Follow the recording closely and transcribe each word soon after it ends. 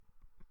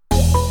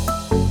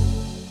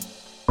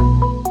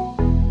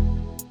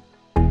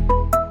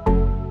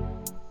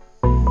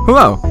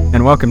Hello,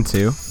 and welcome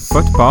to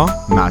Futbol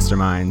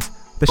Masterminds,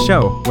 the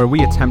show where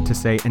we attempt to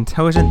say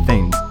intelligent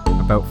things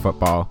about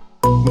football.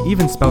 We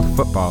even spelled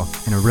football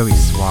in a really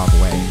suave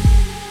way.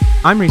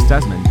 I'm Reese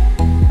Desmond,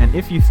 and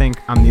if you think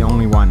I'm the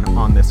only one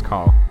on this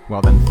call,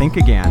 well then think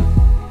again,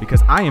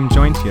 because I am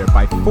joined here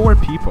by four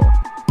people.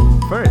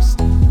 First,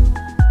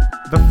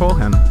 the full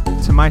hymn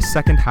to my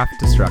second half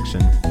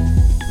destruction.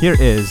 Here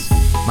is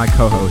my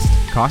co-host,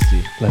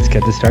 Kosti. Let's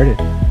get this started.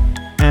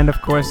 And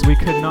of course, we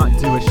could not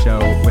do a show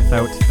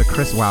without the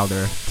Chris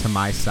Wilder to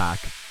my sack.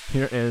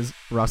 Here is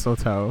Russell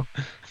Toe.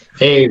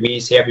 Hey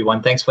Reese, hey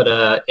everyone. Thanks for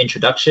the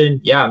introduction.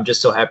 Yeah, I'm just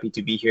so happy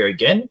to be here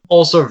again.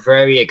 Also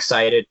very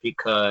excited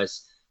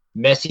because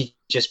Messi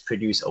just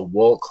produced a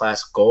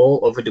world-class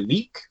goal over the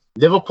week.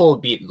 Liverpool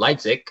beat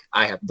Leipzig.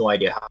 I have no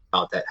idea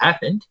how that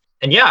happened.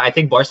 And yeah, I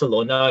think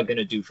Barcelona are going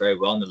to do very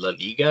well in the La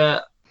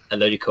Liga.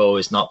 Atletico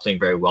is not playing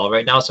very well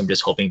right now, so I'm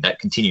just hoping that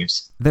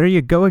continues. There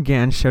you go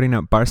again, shouting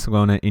out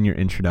Barcelona in your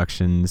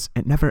introductions.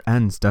 It never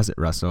ends, does it,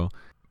 Russell?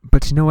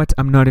 But you know what?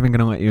 I'm not even going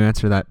to let you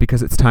answer that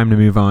because it's time to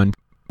move on.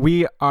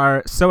 We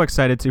are so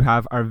excited to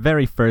have our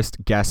very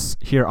first guests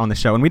here on the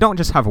show. And we don't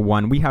just have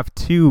one, we have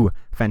two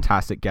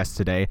fantastic guests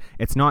today.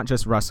 It's not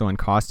just Russell and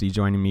Kosti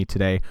joining me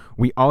today.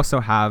 We also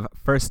have,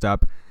 first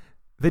up,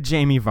 the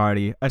Jamie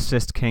Vardy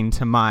assist king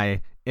to my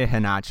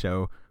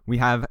Iheanacho. We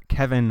have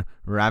Kevin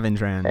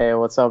Ravindran. Hey,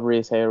 what's up,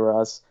 Reese? Hey,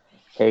 Russ.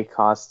 Hey,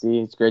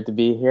 Kosti. It's great to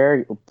be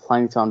here.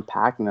 Plenty to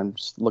unpack, and I'm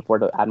just looking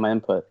forward to add my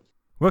input.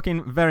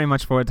 Looking very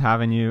much forward to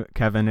having you,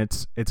 Kevin.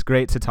 It's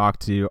great to talk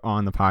to you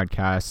on the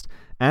podcast.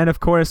 And of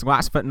course,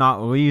 last but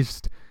not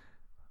least,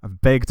 a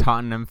big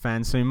Tottenham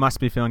fan, so he must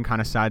be feeling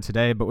kind of sad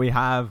today, but we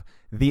have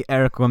the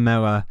Eric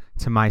Lamela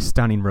to my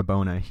stunning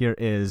Rabona. Here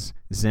is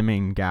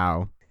Ziming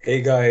Gao.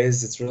 Hey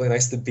guys, it's really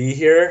nice to be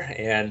here,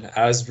 and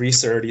as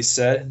Reese already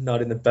said, not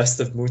in the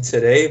best of mood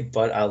today,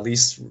 but at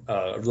least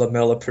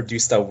Lamela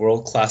produced that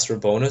world-class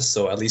Rabona,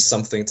 so at least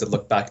something to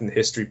look back in the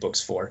history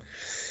books for.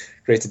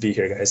 Great to be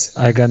here, guys.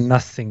 I got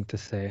nothing to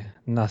say.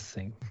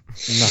 Nothing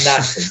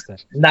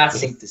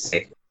to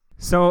say.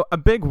 So a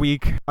big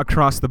week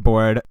across the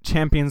board,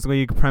 Champions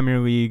League, Premier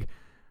League,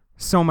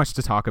 so much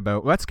to talk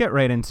about. Let's get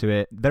right into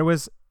it. There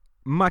was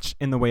much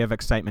in the way of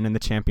excitement in the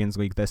Champions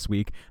League this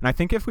week. And I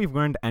think if we've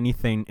learned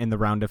anything in the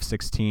round of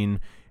 16,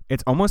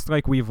 it's almost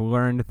like we've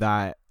learned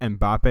that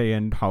Mbappe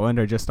and Haaland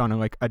are just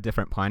on a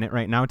different planet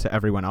right now to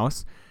everyone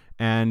else.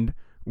 And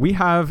we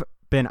have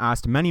been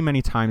asked many,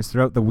 many times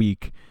throughout the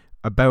week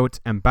about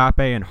Mbappe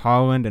and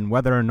Haaland and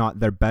whether or not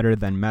they're better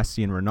than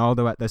Messi and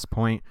Ronaldo at this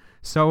point.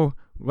 So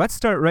let's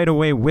start right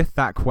away with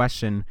that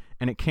question.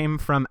 And it came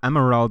from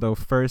Emeraldo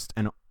first,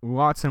 and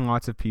lots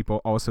of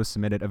people also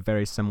submitted a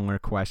very similar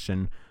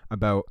question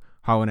about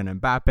Haaland and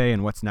Mbappe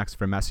and what's next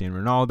for Messi and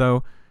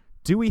Ronaldo.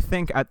 Do we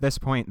think at this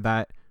point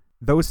that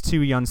those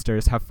two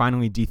youngsters have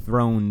finally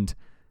dethroned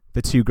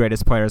the two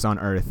greatest players on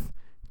earth?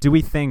 Do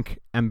we think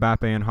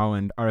Mbappe and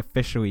Haaland are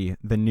officially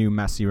the new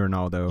Messi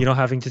Ronaldo? You know,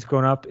 having just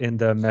grown up in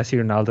the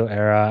Messi Ronaldo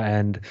era,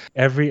 and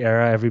every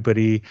era,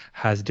 everybody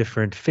has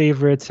different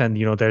favorites, and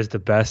there's the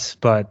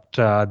best, but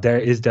there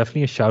is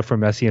definitely a shout for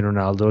Messi and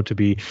Ronaldo to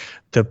be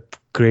the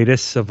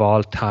greatest of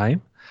all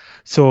time.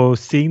 So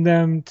seeing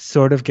them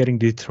sort of getting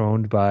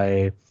dethroned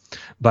by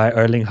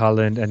Erling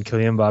Haaland and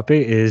Kylian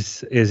Mbappe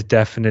is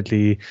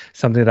definitely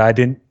something that I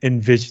didn't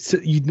envision. So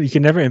you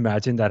can never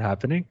imagine that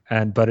happening,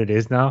 but it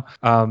is now.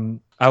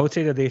 I would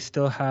say that they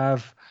still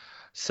have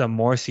some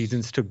more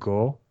seasons to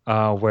go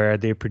where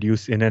they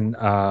produce in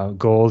and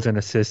goals and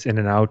assists in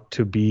and out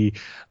to be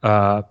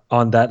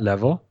on that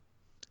level.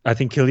 I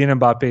think Kylian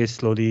Mbappe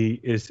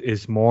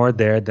is more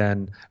there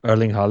than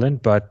Erling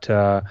Haaland, but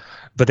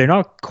they're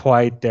not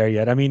quite there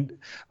yet. I mean,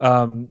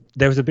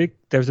 there was a big.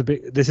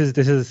 This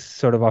is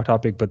sort of off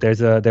topic, but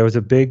there was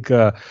a big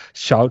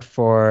shout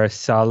for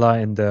Salah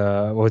in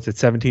the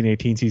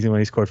 17-18 season when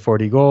he scored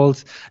 40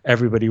 goals.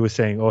 Everybody was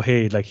saying, "Oh,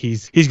 hey,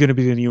 he's going to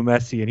be the new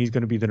Messi and he's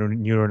going to be the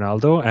new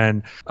Ronaldo."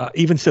 And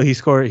even still, he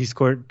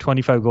scored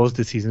 25 goals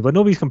this season, but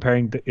nobody's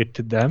comparing it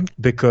to them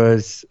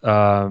because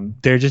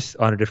they're just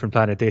on a different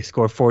planet. They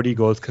score 40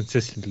 goals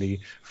consistently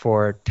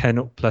for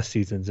 10 plus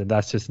seasons, and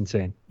that's just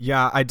insane.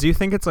 Yeah, I do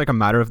think it's a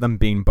matter of them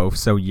being both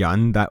so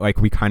young that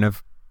we kind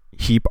of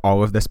heap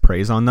all of this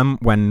praise on them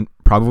when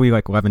probably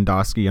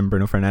Lewandowski and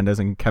Bruno Fernandes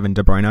and Kevin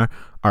De Bruyne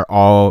are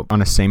all on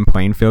the same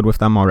playing field with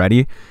them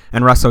already.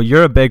 And Russell,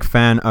 you're a big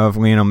fan of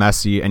Lionel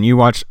Messi and you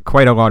watch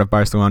quite a lot of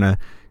Barcelona.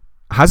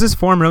 Has his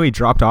form really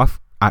dropped off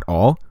at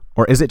all,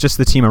 or is it just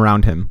the team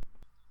around him?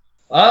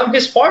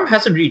 His form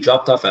hasn't really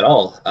dropped off at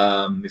all.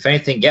 If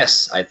anything,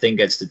 yes, I think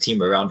it's the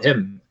team around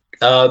him.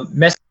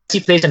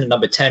 Messi plays in the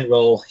number 10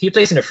 role. He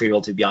plays in a free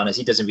role, to be honest.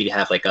 He doesn't really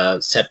have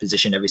a set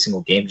position every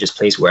single game. He just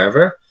plays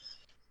wherever.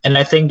 And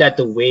I think that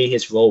the way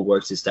his role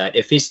works is that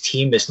if his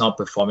team is not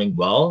performing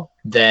well,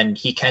 then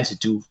he can't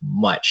do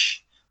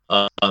much.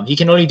 He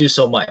can only do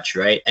so much,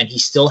 right? And he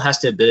still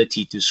has the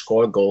ability to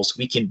score goals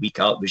week in, week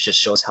out, which just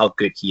shows how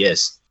good he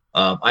is.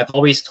 I've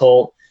always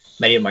told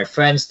many of my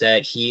friends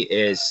that he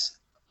is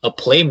a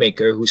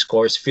playmaker who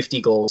scores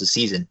 50 goals a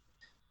season.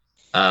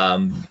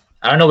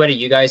 I don't know whether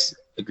you guys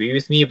agree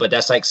with me, but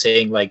that's like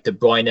saying like De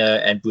Bruyne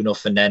and Bruno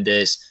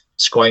Fernandes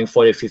scoring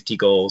 40 to 50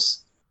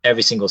 goals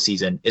every single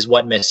season is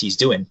what Messi's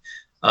doing.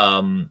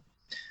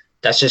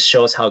 That just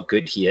shows how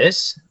good he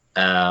is.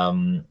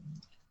 And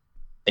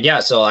yeah,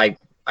 so I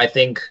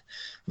think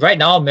right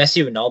now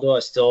Messi and Ronaldo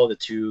are still the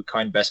two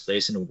current best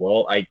players in the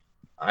world.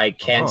 I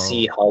can't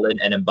see Haaland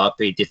and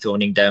Mbappe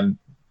dethroning them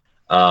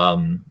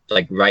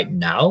like right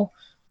now.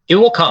 It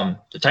will come.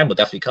 The time will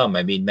definitely come.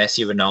 I mean,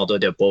 Messi, Ronaldo,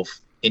 they're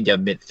both in their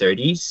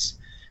mid-30s.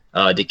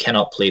 They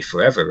cannot play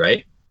forever,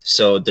 right?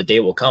 So the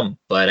day will come.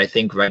 But I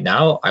think right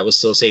now, I would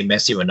still say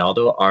Messi and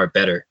Ronaldo are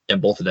better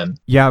than both of them.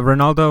 Yeah,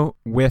 Ronaldo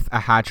with a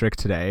hat-trick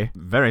today.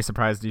 Very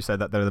surprised you said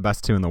that they're the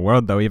best two in the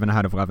world, though, even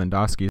ahead of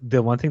Lewandowski.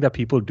 The one thing that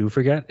people do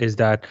forget is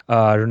that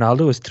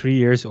Ronaldo is 3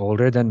 years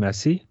older than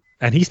Messi,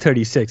 and he's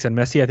 36, and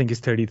Messi, I think, is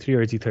 33,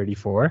 or is he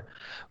 34?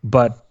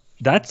 But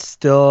that's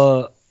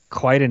still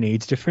quite an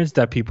age difference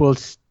that people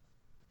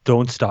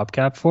don't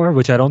stopgap for,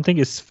 which I don't think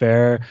is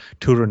fair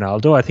to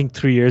Ronaldo. I think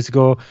 3 years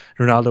ago,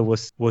 Ronaldo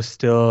was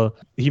still,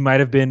 he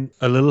might have been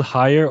a little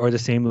higher or the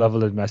same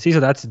level as Messi. So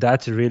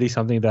that's really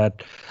something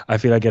that I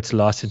feel like gets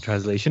lost in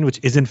translation, which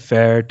isn't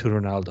fair to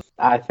Ronaldo.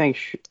 I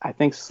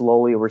think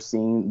slowly we're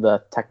seeing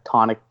the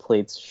tectonic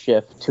plates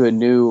shift to a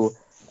new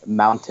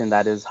mountain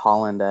that is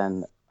Haaland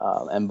and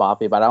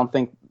Mbappe. But I don't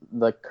think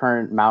the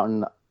current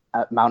Mount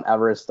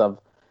Everest of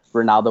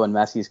Ronaldo and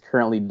Messi is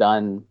currently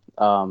done.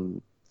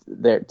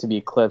 There to be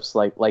eclipsed,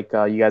 like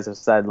you guys have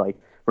said, like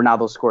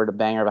Ronaldo scored a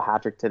banger of a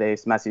hat trick today.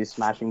 Messi's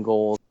smashing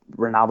goals.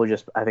 Ronaldo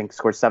just, I think,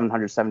 scored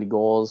 770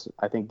 goals.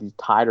 I think he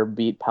tied or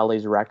beat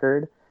Pele's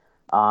record.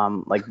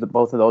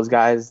 Both of those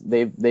guys,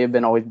 they've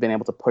always been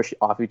able to push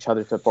off each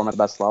other to perform at the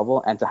best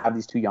level, and to have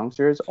these two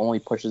youngsters only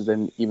pushes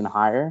them even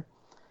higher.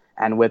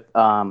 And with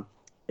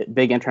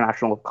big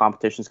international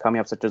competitions coming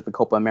up, such as the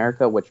Copa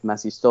America, which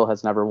Messi still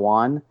has never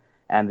won,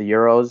 and the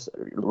Euros,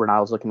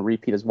 Ronaldo's looking to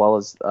repeat, as well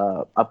as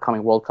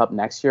upcoming World Cup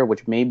next year,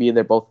 which may be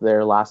both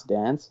their last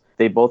dance.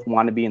 They both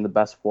want to be in the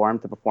best form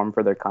to perform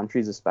for their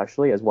countries,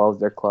 especially, as well as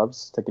their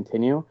clubs to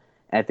continue.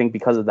 And I think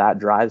because of that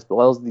drive, as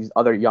well as these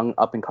other young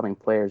up-and-coming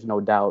players, no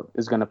doubt,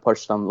 is going to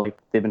push them like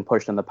they've been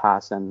pushed in the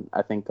past. And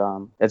I think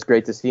it's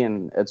great to see,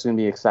 and it's going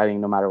to be exciting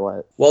no matter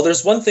what. Well,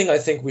 there's one thing I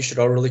think we should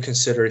all really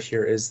consider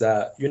here is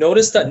that you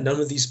notice that none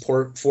of these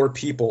four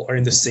people are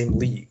in the same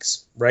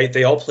leagues, right?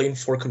 They all play in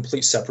 4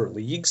 complete separate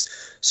leagues.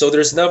 So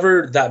there's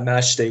never that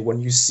match day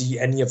when you see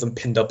any of them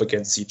pinned up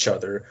against each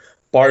other,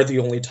 bar the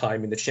only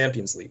time in the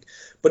Champions League.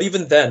 But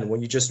even then,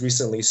 when you just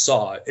recently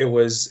saw it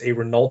was a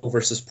Ronaldo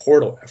versus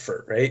Porto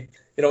effort, right?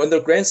 You know, in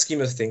the grand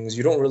scheme of things,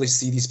 you don't really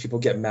see these people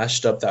get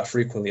matched up that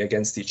frequently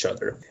against each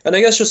other. And I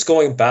guess just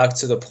going back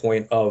to the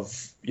point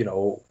of, you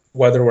know,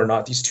 whether or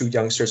not these two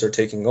youngsters are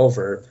taking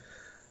over,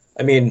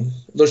 I mean,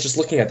 just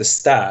looking at the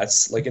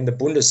stats, like in the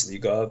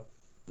Bundesliga,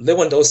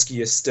 Lewandowski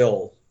is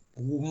still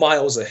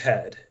miles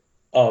ahead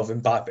of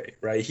Mbappe,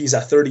 right? He's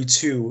at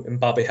 32,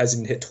 Mbappe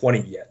hasn't hit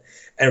 20 yet.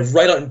 And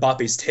right on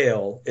Mbappe's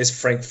tail is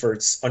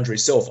Frankfurt's Andre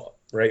Silva,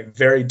 right?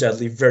 Very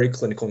deadly, very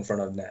clinical in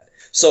front of net.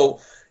 So,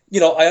 you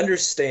know, I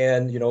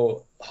understand, you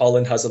know,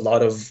 Haaland has a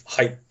lot of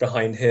hype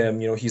behind him.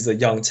 You know, he's a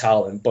young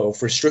talent. But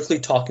if we're strictly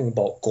talking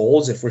about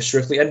goals, and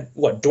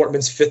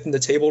Dortmund's 5th in the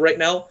table right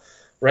now,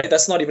 right?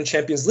 That's not even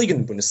Champions League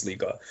in the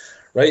Bundesliga,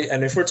 right?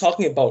 And if we're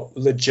talking about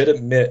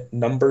legitimate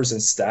numbers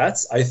and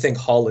stats, I think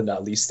Haaland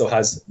at least still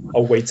has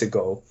a way to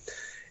go.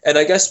 And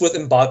I guess with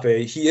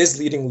Mbappe, he is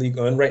leading Ligue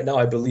 1 right now,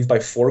 I believe, by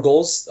 4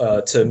 goals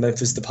to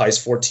Memphis Depay's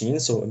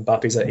 14. So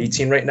Mbappe's at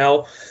 18 right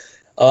now.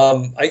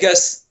 I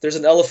guess there's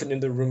an elephant in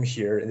the room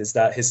here, and is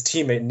that his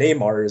teammate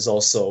Neymar is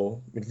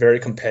also very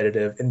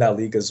competitive in that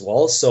league as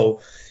well. So,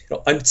 you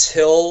know,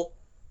 until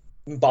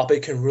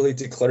Mbappe can really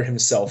declare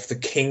himself the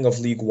king of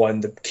Ligue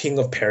 1, the king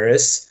of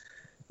Paris,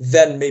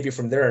 then maybe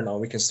from there on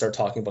we can start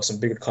talking about some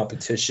bigger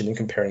competition and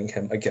comparing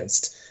him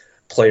against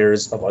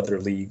players of other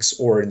leagues,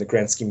 or in the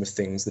grand scheme of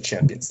things, the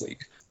Champions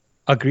League.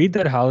 Agreed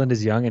that Haaland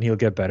is young and he'll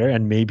get better,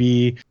 and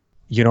maybe,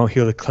 you know,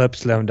 he'll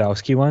eclipse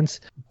Lewandowski once,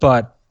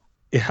 but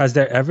has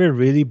there ever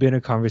really been a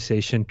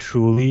conversation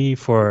truly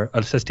for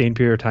a sustained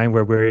period of time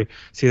where we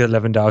see that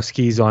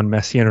Lewandowski's on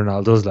Messi and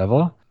Ronaldo's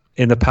level?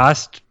 In the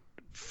past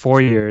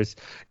 4 years,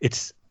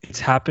 it's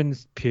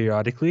happened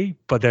periodically,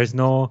 but there's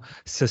no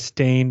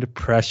sustained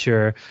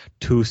pressure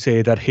to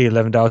say that, hey,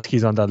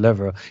 Lewandowski's on that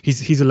level.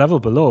 He's a level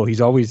below. He's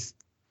always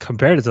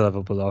compared as a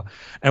level below,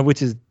 and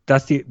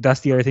that's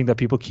the other thing that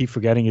people keep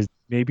forgetting is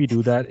maybe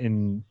do that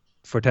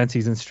for 10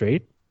 seasons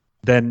straight,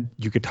 then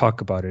you could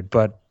talk about it.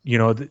 But you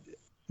know,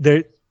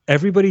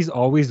 everybody's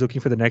always looking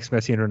for the next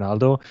Messi and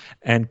Ronaldo,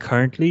 and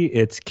currently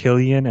it's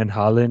Kylian and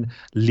Haaland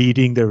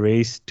leading the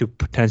race to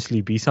potentially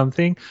be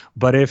something.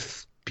 But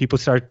if people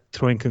start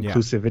throwing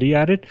conclusivity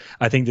at it,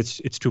 I think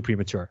it's too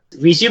premature.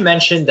 Reese, you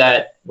mentioned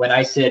that when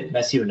I said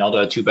Messi and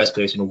Ronaldo are 2 best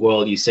players in the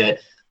world, you said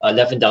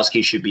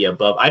Lewandowski should be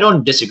above. I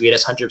don't disagree.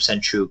 That's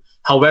 100% true.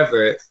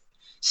 However,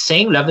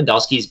 saying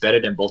Lewandowski is better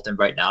than both of them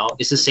right now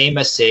is the same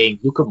as saying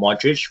Luka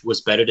Modric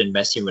was better than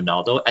Messi and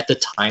Ronaldo at the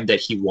time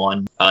that he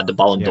won the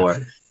Ballon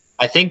d'Or.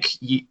 I think,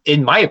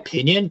 in my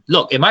opinion,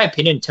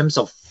 in terms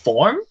of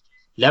form,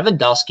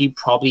 Lewandowski,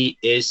 Kylian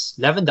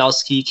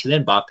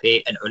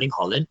Mbappe, and Erling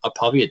Haaland are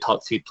probably the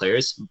top 3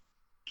 players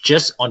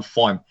just on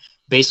form,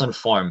 based on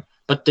form.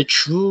 But the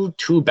true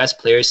 2 best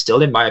players,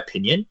 still in my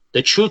opinion,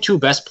 is still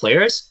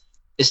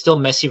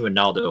Messi and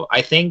Ronaldo.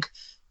 I think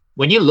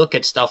when you look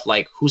at stuff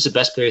like who's the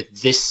best player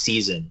this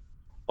season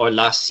or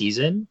last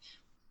season,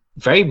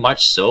 very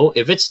much so,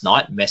 if it's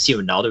not Messi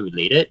Ronaldo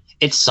related,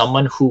 it's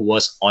someone who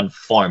was on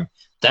form.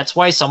 That's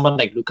why someone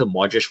like Luka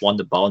Modric won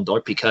the Ballon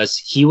d'Or, because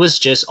he was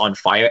just on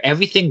fire.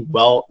 Everything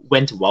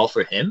went well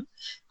for him.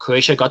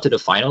 Croatia got to the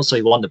final, so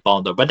he won the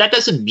Ballon d'Or. But that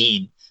doesn't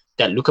mean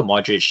that Luka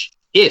Modric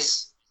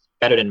is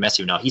better than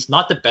Messi now. He's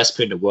not the best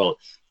player in the world.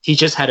 He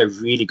just had a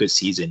really good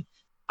season.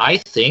 I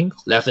think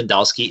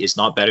Lewandowski is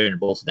not better than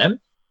both of them.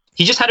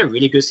 He just had a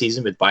really good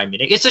season with Bayern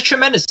Munich. It's a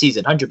tremendous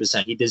season,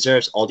 100%. He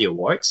deserves all the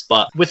awards.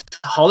 But with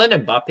Haaland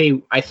and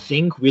Mbappe, I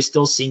think we're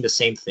still seeing the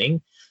same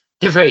thing.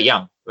 They're very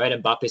young, right?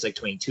 Mbappe is like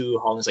 22,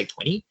 Haaland's like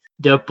 20.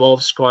 They're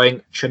both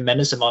scoring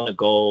tremendous amount of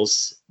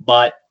goals.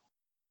 But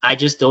I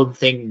just don't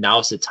think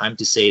now's the time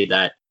to say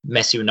that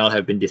Messi and Ronaldo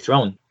have been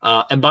dethroned.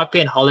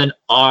 Mbappe and Haaland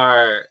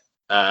are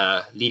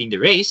leading the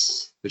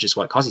race, which is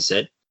what Kasi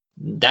said.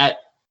 That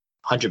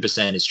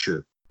 100% is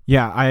true.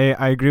 Yeah,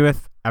 I agree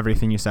with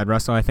everything you said,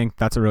 Russell. I think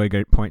that's a really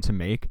great point to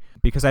make,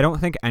 because I don't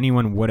think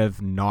anyone would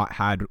have not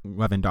had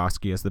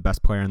Lewandowski as the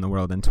best player in the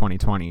world in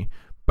 2020.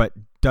 But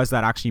does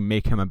that actually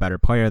make him a better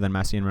player than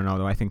Messi and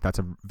Ronaldo? I think that's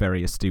a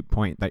very astute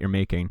point that you're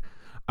making.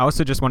 I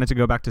also just wanted to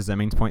go back to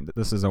Zemming's point that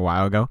this is a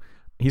while ago.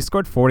 He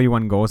scored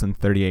 41 goals in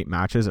 38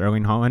 matches,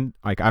 Erling Haaland.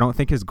 Like, I don't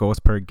think his goals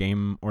per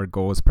game or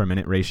goals per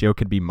minute ratio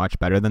could be much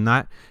better than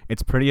that.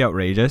 It's pretty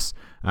outrageous.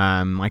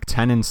 Like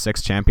 10 in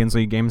 6 Champions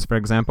League games, for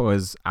example,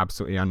 is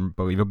absolutely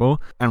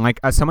unbelievable. And like,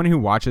 as someone who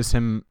watches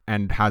him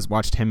and has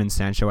watched him and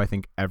Sancho, I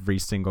think every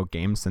single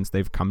game since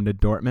they've come to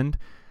Dortmund,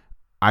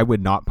 I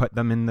would not put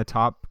them in the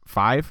top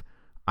 5.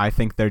 I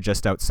think they're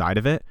just outside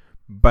of it.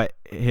 But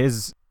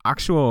his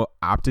actual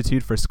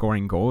aptitude for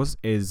scoring goals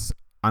is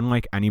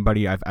unlike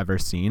anybody I've ever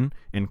seen,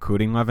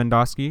 including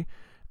Lewandowski.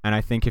 And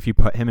I think if you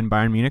put him in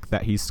Bayern Munich,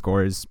 that he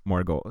scores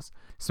more goals.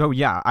 So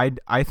yeah,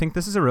 I think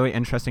this is a really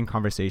interesting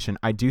conversation.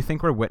 I do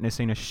think we're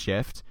witnessing a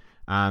shift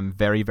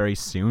very, very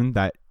soon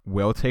that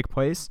will take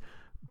place.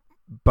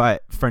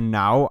 But for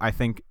now, I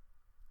think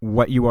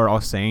what you are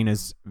all saying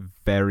is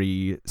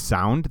very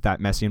sound, that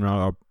Messi and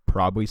Ronaldo are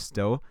probably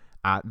still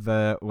at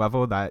the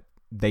level that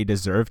they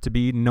deserve to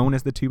be known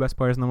as the 2 best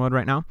players in the world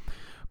right now.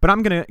 But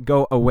I'm going to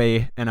go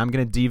away and I'm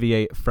going to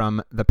deviate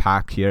from the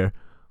pack here.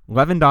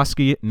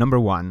 Lewandowski, number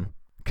 1.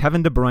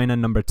 Kevin De Bruyne,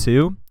 number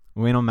 2.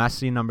 Lionel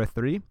Messi, number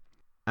 3.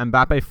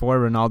 Mbappe 4,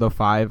 Ronaldo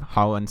 5,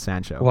 Haaland,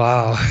 Sancho.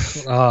 Wow.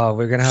 Oh,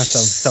 we're going to have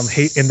some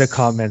hate in the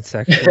comment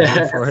section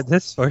for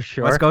this, for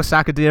sure. Let's go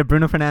Sakadir,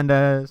 Bruno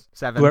Fernandes,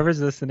 7. Whoever's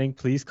listening,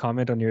 please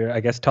comment on your, I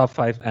guess, top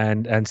 5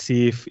 and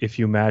see if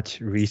you match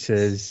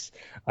Reese's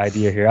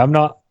idea here. I'm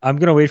going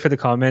to wait for the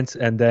comments,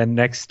 and then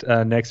next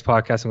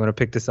podcast I'm going to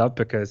pick this up,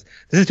 because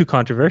this is too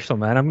controversial,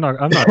 man. I'm not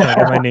trying to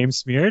get my name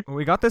smeared.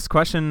 We got this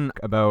question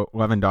about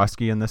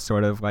Lewandowski and this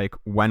sort of like,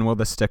 when will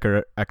the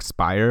sticker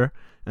expire?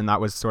 And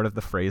that was sort of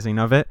the phrasing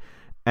of it.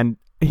 And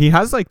he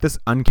has like this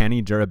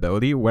uncanny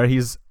durability where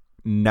he's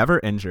never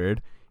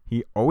injured.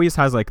 He always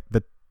has like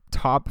the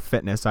top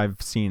fitness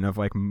I've seen of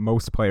like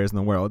most players in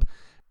the world.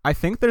 I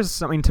think there's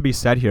something to be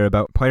said here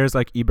about players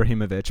like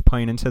Ibrahimovic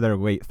playing into their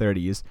late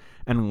 30s.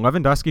 And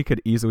Lewandowski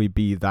could easily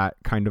be that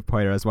kind of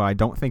player as well. I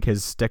don't think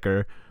his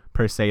sticker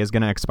per se is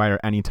going to expire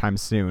anytime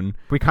soon.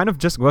 We kind of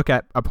just look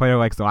at a player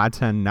like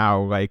Zlatan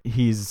now, like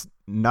he's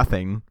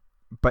nothing,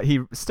 but he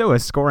still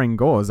is scoring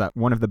goals at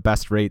one of the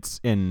best rates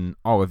in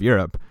all of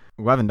Europe.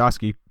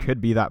 Lewandowski could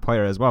be that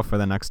player as well for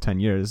the next 10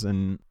 years.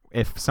 And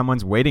if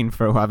someone's waiting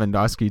for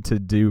Lewandowski to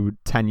do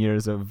 10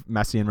 years of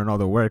Messi and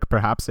Ronaldo work,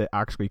 perhaps it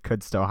actually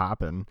could still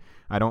happen.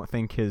 I don't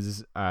think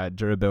his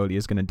durability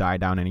is going to die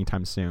down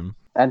anytime soon.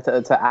 And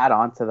to add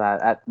on to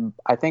that,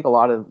 I think a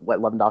lot of what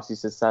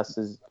Lewandowski's success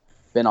has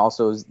been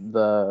also is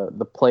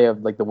the play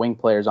of like the wing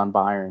players on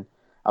Bayern.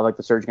 I like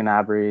the Serge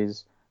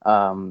Gnabry's,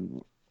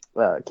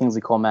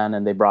 Kingsley Coman,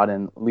 and they brought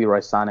in Leroy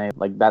Sané.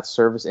 Like that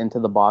service into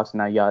the box.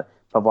 Now you got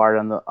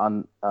Pavard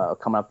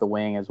coming up the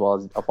wing, as well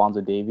as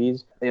Alphonso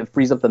Davies. It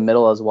frees up the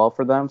middle as well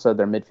for them, so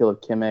their midfield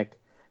of Kimmich,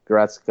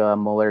 Goretzka,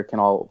 Muller can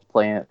all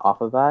play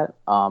off of that.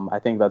 I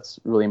think that's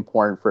really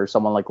important for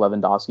someone like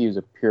Lewandowski, who's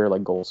a pure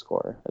like goal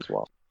scorer as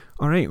well.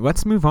 All right,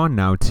 let's move on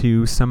now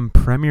to some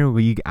Premier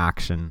League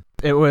action.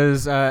 It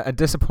was a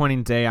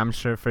disappointing day, I'm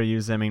sure, for you,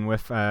 Zimming,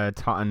 with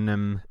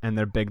Tottenham and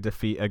their big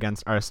defeat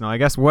against Arsenal. I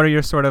guess, what are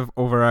your sort of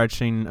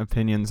overarching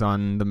opinions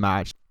on the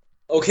match?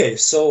 Okay,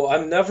 so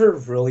I'm never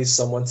really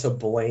someone to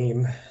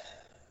blame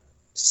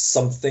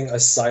something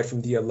aside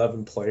from the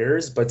 11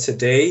 players, but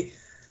today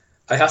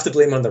I have to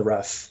blame on the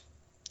ref.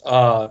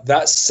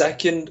 That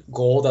second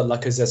goal that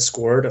Lacazette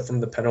scored from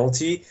the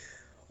penalty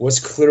was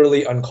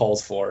clearly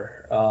uncalled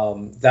for.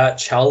 That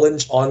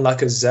challenge on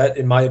Lacazette,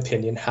 in my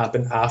opinion,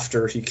 happened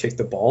after he kicked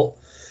the ball.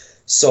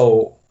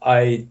 So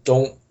I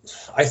don't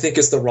I think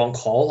it's the wrong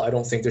call. I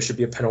don't think there should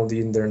be a penalty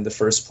in there in the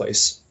first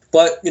place.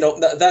 But,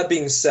 that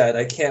being said,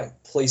 I can't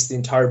place the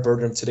entire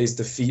burden of today's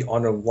defeat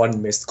on a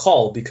one missed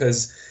call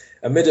because,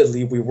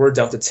 admittedly, we were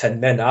down to 10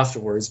 men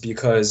afterwards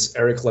because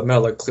Eric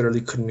Lamela clearly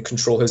couldn't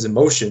control his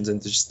emotions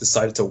and just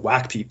decided to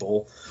whack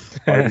people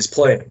while he's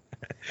playing.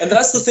 And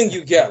that's the thing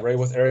you get, right,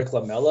 with Eric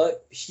Lamela.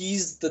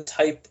 He's the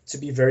type to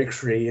be very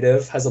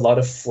creative, has a lot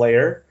of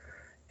flair,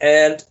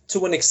 and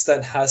to an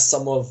extent has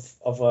some of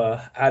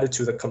a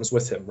attitude that comes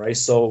with him, right?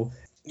 So,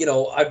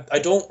 I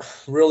don't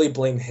really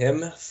blame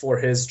him for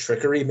his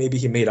trickery. Maybe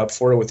he made up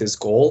for it with his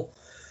goal.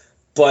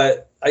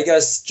 But I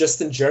guess just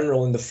in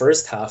general, in the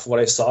first half, what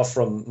I saw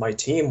from my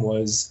team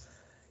was,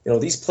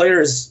 these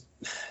players,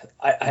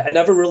 I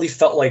never really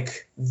felt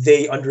like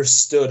they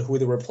understood who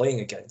they were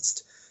playing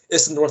against.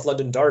 It's the North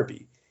London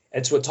derby.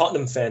 And to a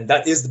Tottenham fan,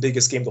 that is the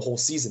biggest game the whole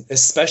season,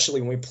 especially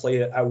when we play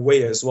it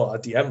away as well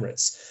at the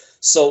Emirates.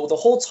 So the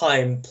whole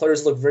time,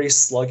 players looked very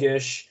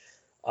sluggish.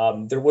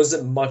 There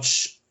wasn't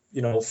much,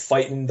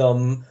 fight in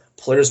them.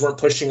 Players weren't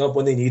pushing up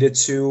when they needed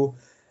to.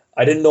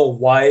 I didn't know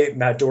why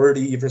Matt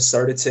Doherty even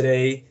started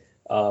today.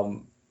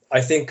 I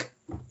think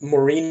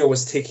Mourinho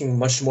was taking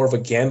much more of a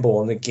gamble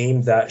on the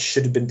game that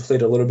should have been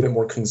played a little bit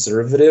more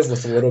conservative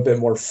with a little bit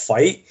more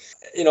fight.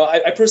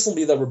 I personally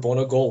believe that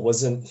Rabona goal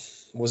wasn't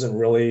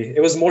really.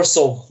 It was more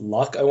so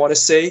luck, I want to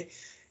say.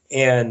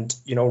 And,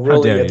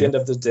 really at the end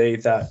of the day,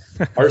 that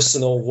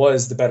Arsenal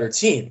was the better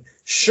team.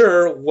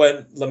 Sure,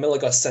 when Lamela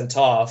got sent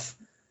off,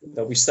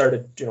 that we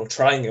started,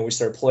 trying and we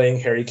started playing.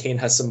 Harry Kane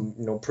has some,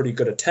 pretty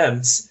good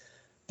attempts,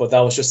 but that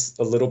was just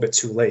a little bit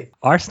too late.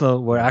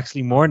 Arsenal were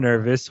actually more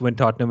nervous when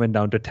Tottenham went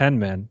down to 10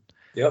 men.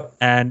 Yep.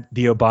 And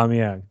the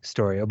Aubameyang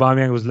story.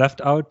 Aubameyang was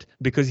left out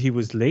because he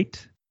was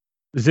late.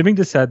 Zimming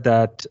just said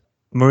that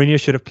Mourinho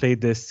should have played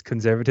this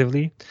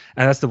conservatively.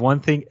 And that's the one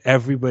thing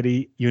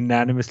everybody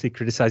unanimously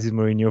criticizes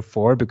Mourinho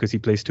for, because he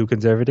plays too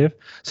conservative.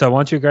 So I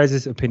want your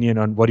guys' opinion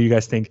on what do you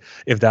guys think,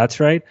 if that's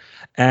right.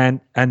 And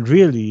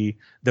really,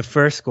 the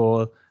first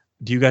goal,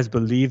 do you guys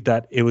believe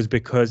that it was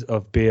because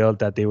of Bale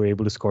that they were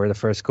able to score the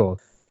first goal?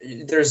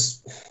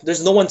 There's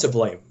no one to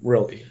blame,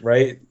 really,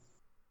 right?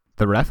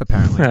 The ref,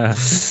 apparently.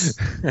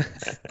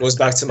 Goes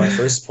back to my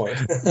first point.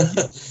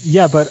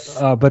 Yeah,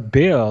 but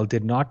Bale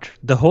did not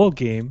the whole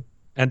game.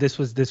 And this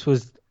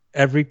was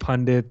every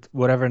pundit,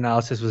 whatever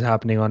analysis was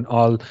happening on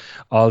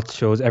all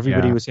shows,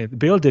 everybody was saying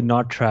Bale did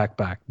not track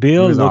back.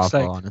 Bale looks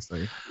awful,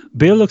 honestly.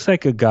 Bale looks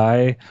like a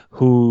guy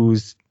who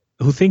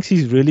thinks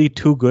he's really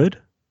too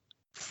good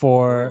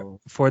for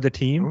the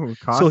team,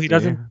 so he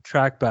doesn't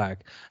track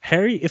back.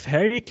 If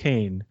Harry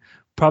Kane,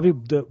 probably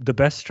the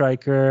best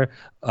striker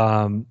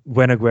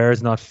when Aguero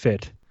is not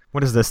fit.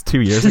 What is this,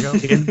 2 years ago?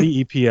 In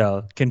the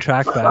EPL, can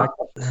track back.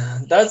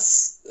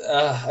 That's,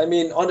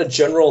 on a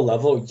general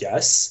level,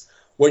 yes.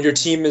 When your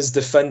team is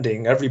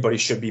defending, everybody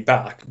should be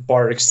back,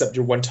 bar except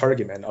your one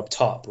target man up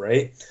top,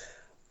 right?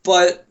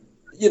 But,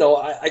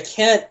 I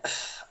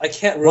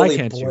can't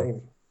really blame.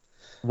 You?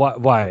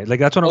 Why? Like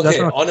that's what okay,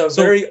 I'm.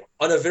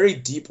 On a very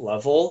deep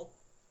level,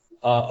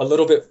 a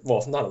little bit,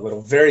 well, not a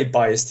little, very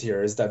biased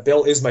here, is that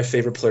Bale is my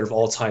favorite player of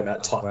all time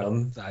at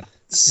Tottenham.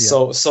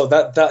 So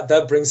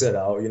that brings it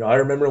out. I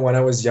remember when I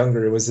was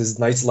younger, it was his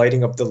nights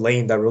lighting up the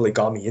lane that really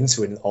got me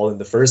into it all in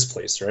the first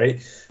place, right?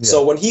 Yeah.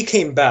 So when he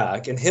came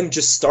back and him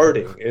just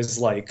starting is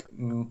like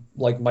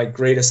my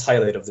greatest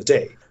highlight of the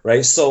day,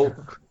 right? So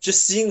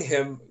just seeing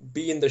him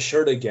be in the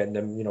shirt again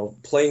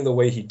and playing the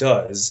way he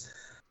does,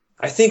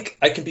 I think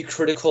I can be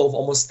critical of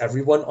almost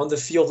everyone on the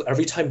field.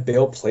 Every time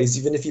Bale plays,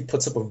 even if he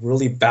puts up a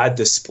really bad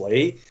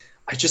display,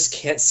 I just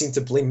can't seem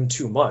to blame him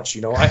too much.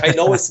 I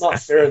know it's not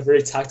fair and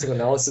very tactical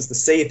analysis to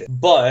say that,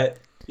 but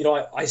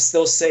I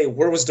still say,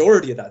 where was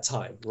Doherty at that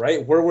time,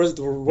 right? Where was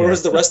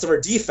the rest of our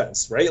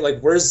defense, right?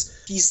 Like,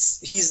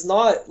 he's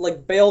not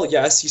like Bale.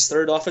 Yes, he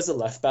started off as a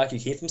left back. He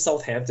came from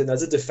Southampton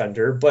as a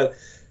defender, but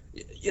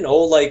you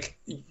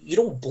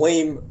don't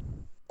blame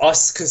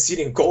us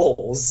conceding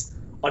goals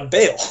on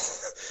Bale.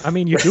 I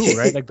mean, you do,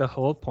 right? Like the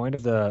whole point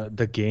of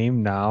the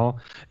game now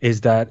is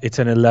that it's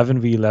an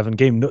 11v11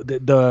 game.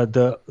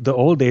 The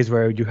old days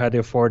where you had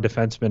your 4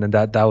 defensemen and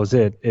that was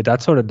it.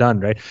 That's sort of done,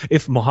 right?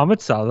 If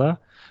Mohamed Salah,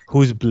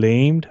 who's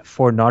blamed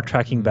for not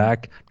tracking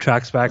back,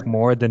 tracks back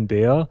more than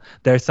Bale,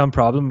 there's some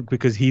problem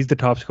because he's the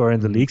top scorer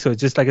in the league. So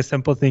it's just like a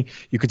simple thing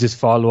you could just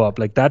follow up.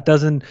 Like it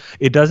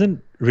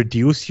doesn't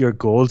reduce your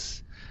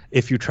goals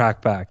if you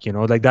track back,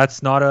 like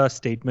that's not a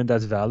statement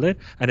that's valid.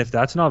 And if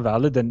that's not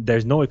valid, then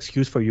there's no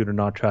excuse for you to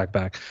not track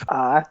back.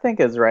 I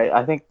think it's right.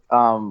 I think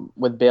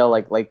with Bale,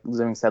 like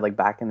Zimming said, like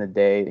back in the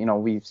day,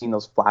 we've seen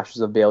those flashes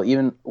of Bale,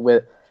 even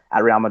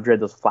at Real Madrid,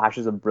 those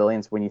flashes of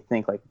brilliance when you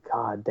think like,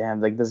 God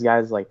damn, like this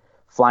guy's like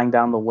flying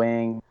down the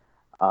wing.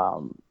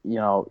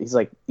 He's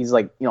like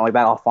like that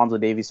Alphonso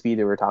Davies speed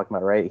that we were talking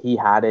about, right? He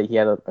had it. He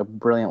had a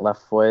brilliant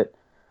left foot.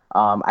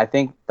 I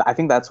think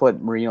that's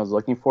what Mourinho's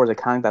looking for, is a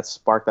kind of that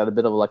spark, that a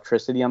bit of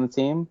electricity on the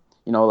team.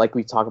 Like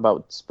we talk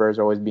about Spurs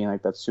always being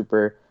like that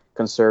super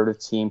conservative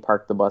team,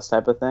 park the bus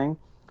type of thing.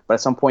 But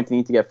at some point they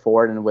need to get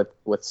forward, and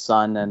with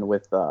Son and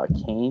with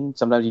Kane,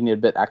 sometimes you need a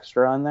bit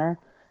extra on there.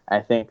 I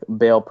think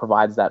Bale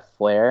provides that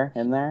flair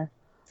in there,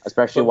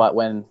 especially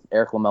when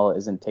Eric Lamela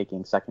isn't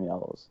taking second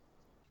yellows.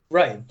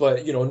 Right,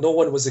 but no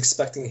one was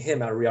expecting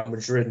him at Real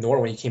Madrid,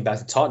 nor when he came back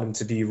to Tottenham,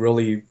 to be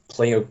really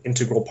playing an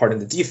integral part in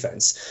the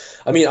defense.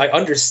 I mean, I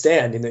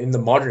understand in the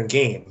modern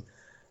game,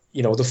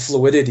 the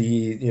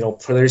fluidity,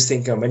 players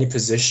think of many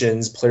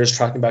positions, players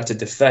tracking back to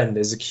defend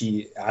is a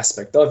key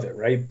aspect of it,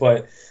 right?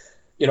 But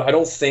I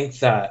don't think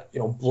that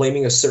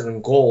blaming a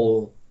certain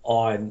goal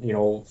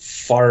on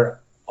far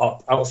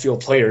up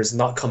outfield players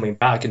not coming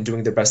back and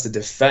doing their best to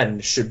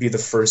defend should be the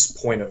first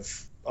point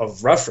of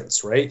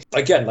reference, right?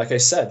 Again, like I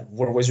said,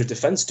 what was your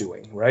defense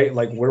doing, right?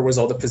 Like, where was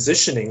all the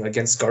positioning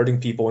against guarding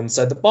people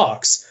inside the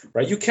box,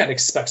 right? You can't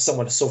expect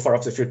someone so far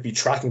up the field to be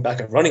tracking back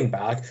and running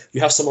back.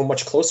 You have someone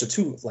much closer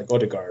to, like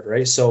Odegaard,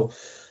 right? So,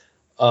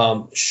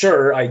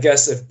 sure, I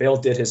guess if Bale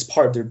did his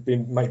part,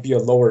 might be a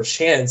lower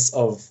chance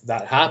of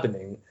that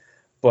happening.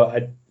 But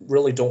I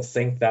really don't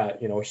think that,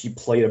 he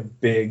played a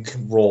big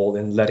role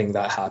in letting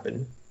that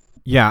happen.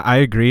 Yeah, I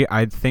agree.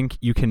 I think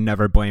you can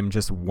never blame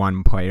just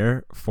one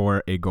player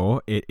for a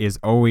goal. It is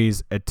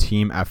always a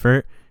team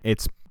effort.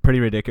 It's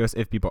pretty ridiculous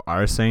if people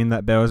are saying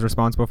that Bale is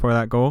responsible for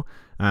that goal.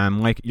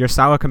 Like your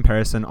Salah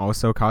comparison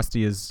also,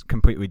 Costi, is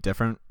completely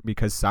different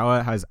because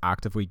Salah has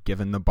actively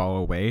given the ball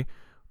away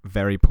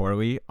very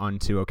poorly on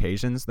 2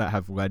 occasions that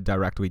have led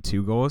directly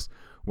to goals,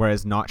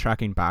 whereas not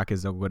tracking back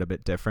is a little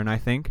bit different, I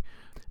think.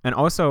 And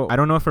also, I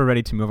don't know if we're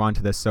ready to move on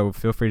to this, so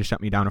feel free to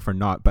shut me down if we're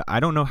not, but I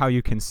don't know how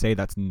you can say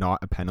that's not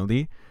a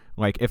penalty.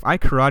 Like, if I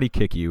karate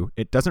kick you,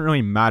 it doesn't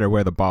really matter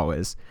where the ball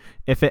is.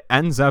 If it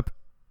ends up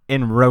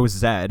in row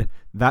Z,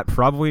 that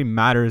probably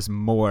matters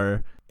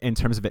more in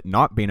terms of it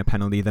not being a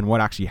penalty than what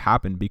actually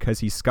happened, because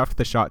he scuffed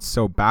the shot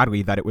so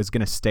badly that it was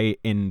going to stay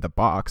in the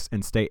box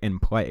and stay in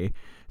play.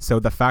 So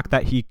the fact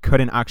that he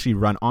couldn't actually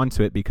run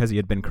onto it because he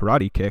had been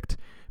karate kicked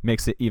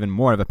makes it even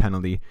more of a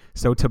penalty.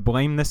 So to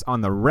blame this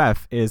on the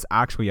ref is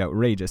actually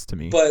outrageous to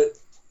me.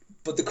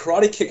 But the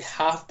karate kick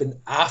happened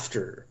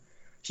after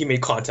he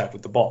made contact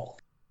with the ball.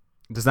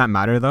 Does that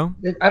matter though?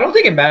 I don't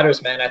think it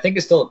matters, man. I think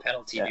it's still a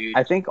penalty, dude.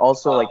 I think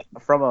also like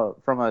from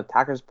a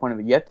attacker's point of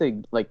view, you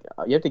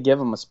have to give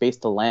him a space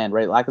to land,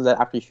 right? Lacazette,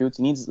 after he shoots,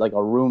 he needs like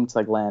a room to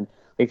like land.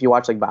 If you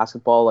watch like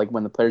basketball, like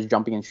when the player's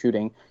jumping and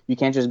shooting, you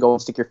can't just go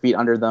and stick your feet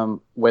under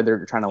them where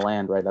they're trying to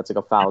land, right? That's like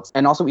a foul.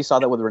 And also we saw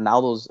that with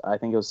Ronaldo's, I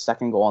think it was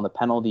second goal on the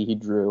penalty he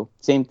drew.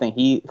 Same thing.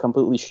 He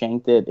completely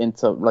shanked it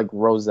into like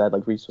row Z,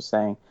 like Reese was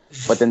saying.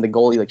 But then the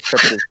goalie like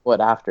tripped his foot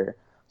after.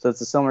 So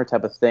it's a similar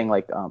type of thing.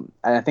 Like, and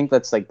I think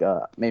that's like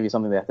maybe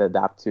something they have to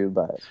adapt to.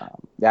 But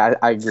yeah,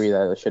 I agree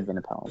that it should have been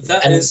a penalty.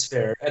 That is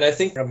fair. And I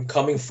think where I'm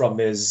coming from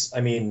is, I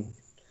mean,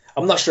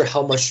 I'm not sure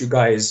how much you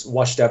guys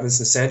watched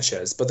Davinson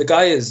Sanchez, but the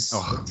guy is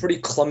a pretty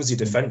clumsy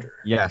defender.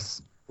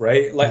 Yes.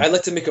 Right? Like, I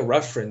like to make a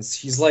reference.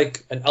 He's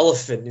like an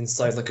elephant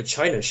inside like a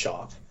china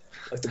shop.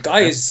 Like, the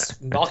guy is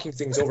knocking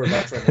things over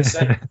left, right, and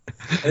center.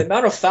 And the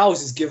amount of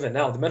fouls he's given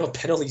out, the amount of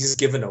penalties he's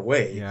given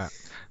away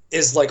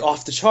is like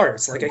off the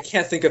charts. Like, I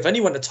can't think of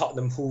anyone at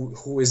Tottenham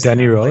who is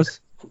Danny Rose.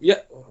 Yeah.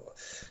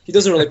 He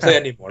doesn't really play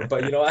anymore,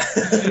 but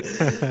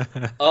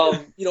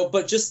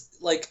but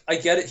just like, I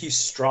get it. He's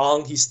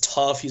strong, he's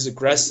tough, he's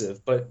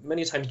aggressive, but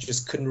many times he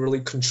just couldn't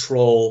really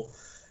control,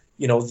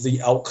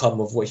 the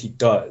outcome of what he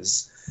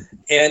does.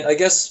 And I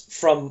guess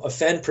from a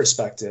fan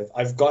perspective,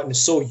 I've gotten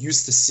so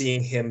used to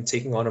seeing him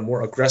taking on a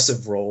more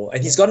aggressive role,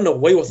 and he's gotten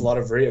away with a lot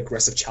of very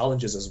aggressive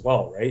challenges as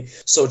well, right?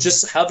 So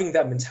just having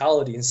that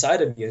mentality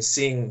inside of me and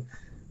seeing,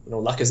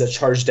 Lacazette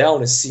charge down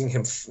and seeing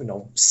him,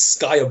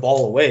 sky a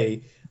ball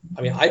away.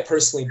 I mean, I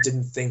personally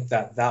didn't think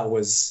that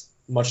was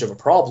much of a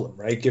problem,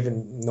 right?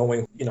 Given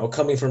knowing,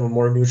 coming from a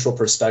more neutral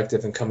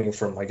perspective and coming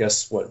from, I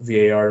guess, what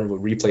VAR and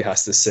what replay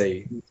has to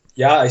say.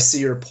 Yeah, I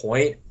see your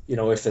point.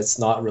 If it's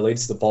not related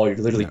to the ball, you're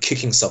literally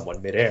kicking someone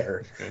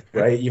midair,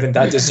 right? Even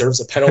that deserves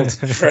a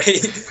penalty,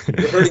 right?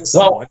 You're hurting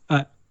someone.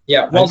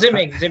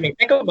 Ziming,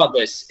 think about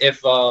this.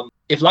 If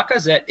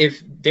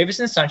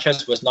Davinson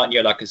Sanchez was not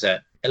near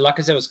Lacazette and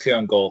Lacazette was clear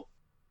on goal,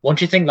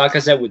 won't you think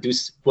Lacazette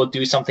will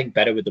do something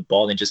better with the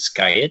ball than just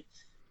sky it?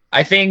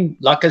 I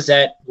think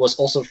Lacazette was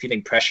also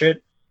feeling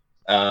pressured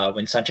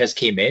when Sanchez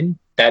came in.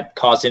 That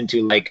caused him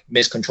to like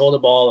miscontrol the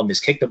ball or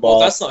miskick the ball.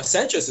 Well, that's not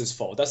Sanchez's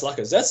fault. That's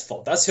Lacazette's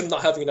fault. That's him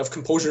not having enough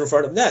composure in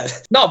front of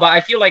net. No, but I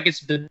feel like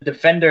it's the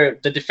defender.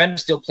 The defender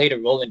still played a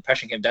role in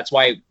pressuring him. That's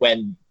why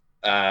when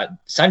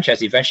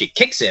Sanchez eventually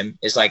kicks him,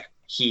 it's like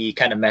he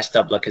kind of messed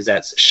up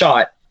Lacazette's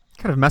shot.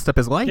 Could have messed up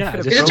his life. Yeah,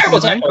 it's a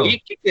terrible tackle.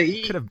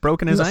 He could have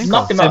broken his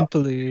ankle.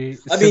 Simply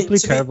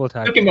terrible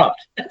tackle. Took him up.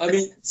 I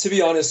mean, to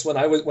be honest, when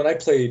I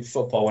played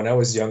football when I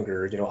was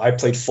younger, I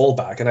played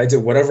fullback and I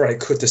did whatever I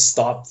could to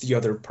stop the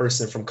other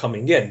person from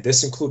coming in.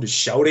 This included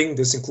shouting,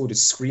 this included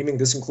screaming,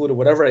 this included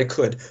whatever I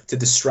could to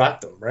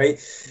distract them, right?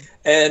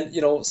 And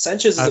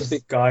Sanchez is a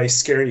big guy,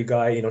 scary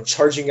guy,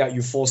 charging at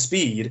you full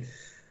speed.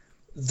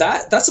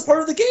 That's a part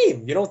of the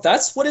game.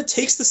 That's what it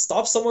takes to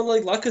stop someone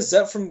like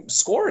Lacazette from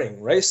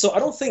scoring, right? So I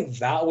don't think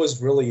that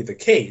was really the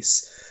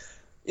case.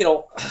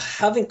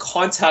 having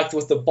contact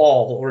with the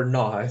ball or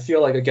not, I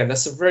feel like, again,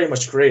 that's a very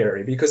much gray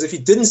area, because if he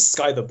didn't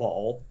sky the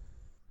ball,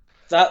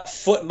 that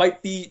foot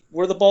might be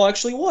where the ball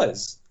actually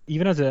was.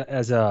 Even as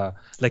a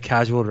like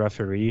casual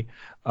referee,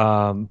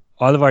 all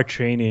of our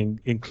training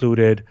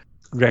included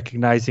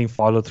recognizing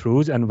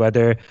follow-throughs and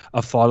whether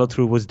a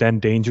follow-through was then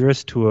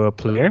dangerous to a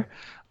player.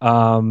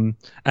 And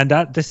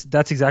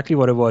that's exactly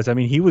what it was. I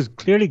mean, he was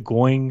clearly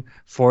going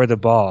for the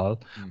ball,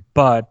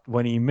 but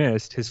when he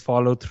missed, his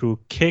follow-through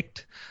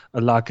kicked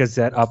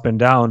Lacazette up and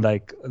down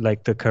like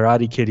the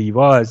Karate Kid he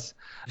was.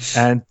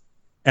 And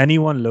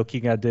anyone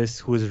looking at this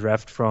who is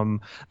reffed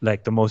from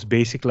like the most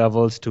basic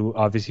levels to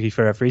obviously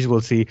FIFA referees will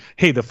see,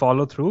 hey, the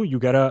follow through,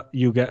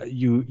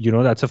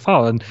 that's a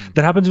foul. And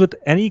that happens with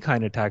any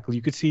kind of tackle.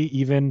 You could see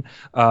even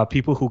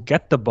people who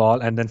get the ball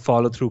and then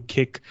follow through,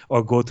 kick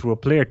or go through a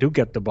player to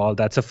get the ball.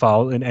 That's a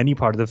foul in any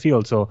part of the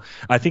field. So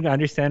I think I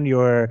understand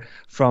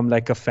from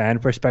like a fan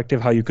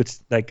perspective, how you could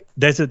like,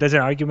 there's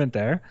an argument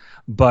there,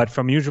 but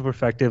from a neutral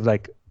perspective,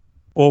 like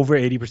over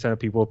 80% of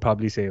people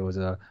probably say it was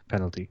a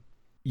penalty.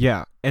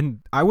 Yeah, and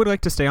I would like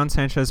to stay on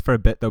Sanchez for a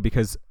bit, though,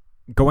 because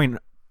going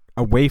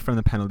away from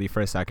the penalty for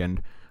a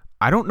second,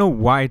 I don't know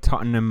why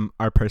Tottenham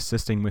are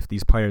persisting with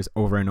these players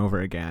over and over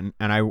again,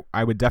 and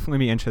I would definitely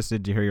be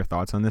interested to hear your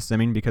thoughts on this,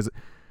 Simeon, because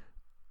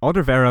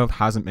Alderweireld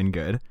hasn't been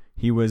good.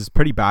 He was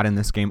pretty bad in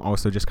this game,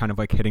 also just kind of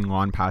like hitting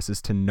long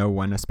passes to no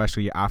one,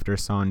 especially after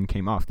Son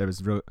came off. There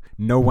was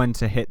no one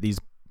to hit these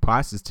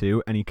passes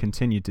to, and he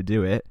continued to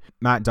do it.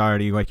 Matt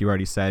Doherty, like you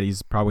already said,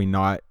 he's probably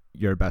not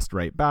your best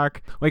right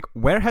back. Like,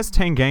 where has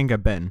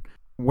Tanganga been?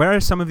 Where are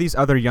some of these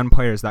other young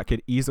players that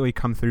could easily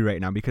come through right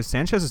now? Because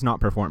Sanchez is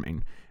not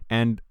performing.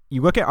 And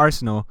you look at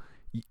Arsenal,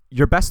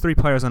 your best three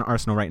players on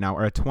Arsenal right now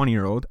are a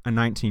 20-year-old, a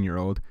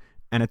 19-year-old,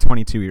 and a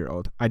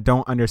 22-year-old. I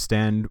don't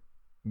understand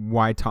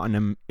why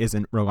Tottenham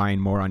isn't relying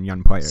more on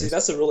young players. See,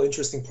 that's a really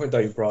interesting point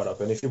that you brought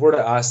up. And if you were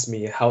to ask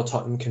me how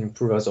Tottenham can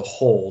improve as a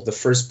whole, the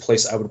first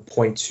place I would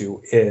point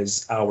to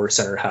is our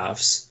center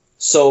halves.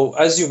 So,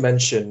 as you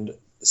mentioned,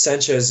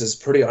 Sanchez is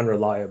pretty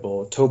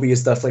unreliable. Toby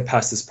is definitely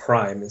past his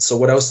prime. And so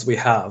what else do we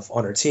have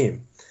on our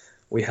team?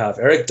 We have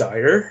Eric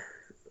Dyer.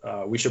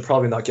 We should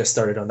probably not get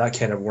started on that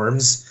can of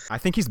worms. I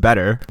think he's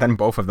better than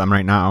both of them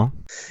right now.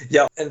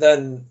 Yeah, and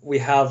then we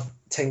have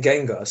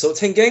Tanganga. So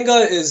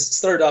Tanganga is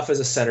started off as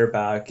a center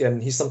back,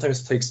 and he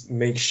sometimes plays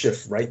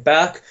makeshift right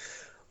back.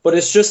 But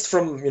it's just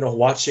from,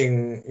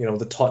 watching,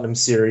 the Tottenham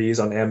series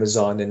on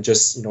Amazon and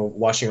just,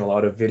 watching a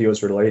lot of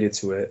videos related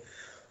to it.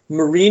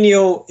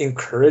 Mourinho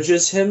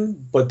encourages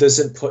him, but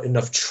doesn't put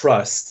enough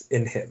trust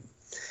in him.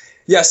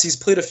 Yes, he's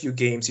played a few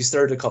games. He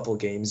started a couple of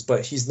games,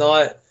 but he's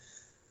not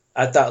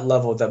at that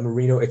level that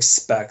Mourinho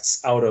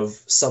expects out of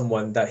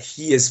someone that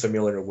he is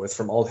familiar with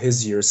from all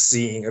his years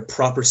seeing a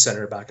proper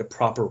center back, a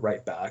proper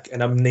right back.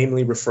 And I'm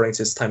namely referring to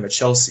his time at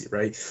Chelsea,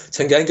 right?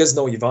 Tanganga's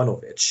no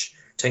Ivanovic.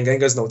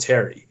 Tanganga's no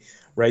Terry.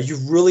 Right, you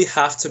really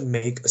have to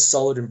make a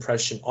solid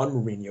impression on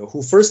Mourinho,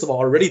 who, first of all,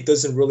 already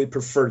doesn't really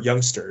prefer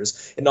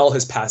youngsters in all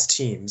his past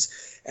teams,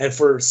 and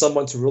for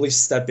someone to really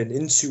step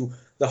into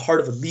the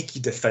heart of a leaky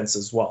defense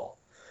as well.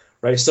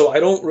 Right, so I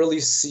don't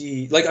really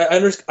see, like, I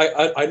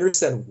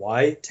understand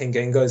why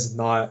Tanganga is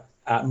not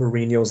at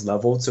Mourinho's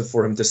level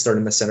for him to start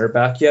him a center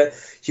back yet.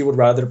 He would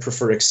rather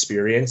prefer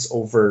experience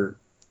over,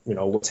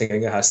 what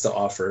Tanganga has to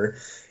offer.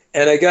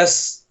 And I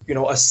guess,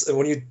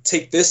 when you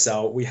take this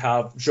out, we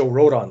have Joe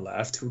Rodon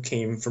left, who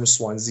came from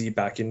Swansea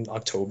back in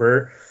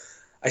October.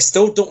 I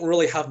still don't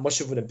really have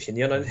much of an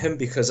opinion on him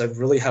because I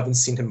really haven't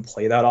seen him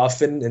play that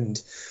often.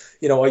 And,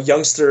 a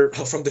youngster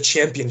from the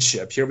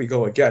Championship, here we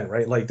go again,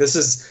 right? Like, this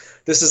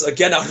is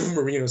again out of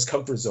Mourinho's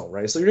comfort zone,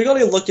 right? So you're going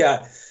to look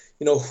at,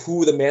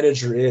 who the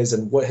manager is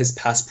and what his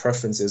past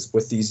preference is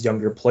with these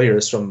younger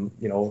players from,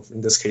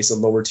 in this case, a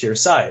lower tier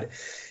side.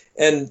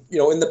 And,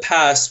 in the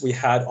past, we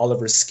had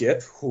Oliver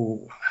Skipp,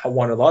 who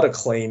won a lot of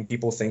acclaim.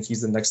 People think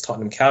he's the next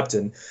Tottenham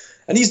captain.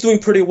 And he's doing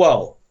pretty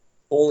well.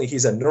 Only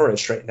he's at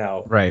Norwich right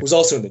now, right, who's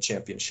also in the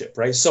Championship,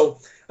 right? So,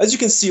 as you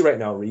can see right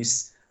now,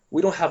 Reese,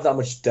 we don't have that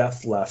much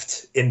depth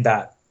left in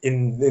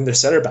the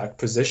center back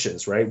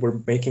positions, right? We're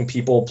making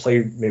people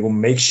play maybe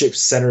makeshift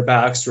center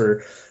backs.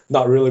 We're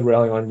not really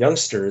relying on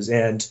youngsters.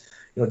 And,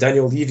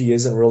 Daniel Levy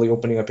isn't really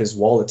opening up his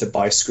wallet to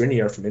buy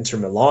Skriniar from Inter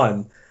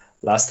Milan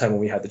last time when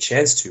we had the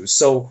chance to.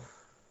 So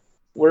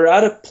we're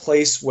at a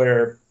place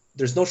where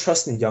there's no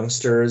trust in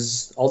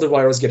youngsters.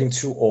 Alderweireld is getting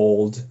too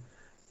old,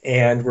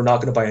 and we're not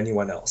going to buy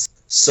anyone else.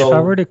 So if I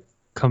were to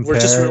compare, we're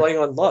just relying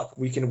on luck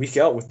week in, week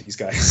out with these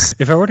guys.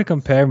 If I were to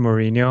compare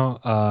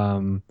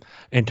Mourinho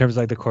in terms of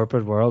like the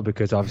corporate world,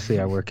 because obviously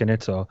I work in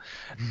it, so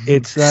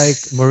it's like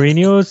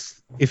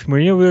if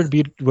Mourinho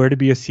were to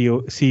be a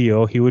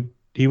CEO,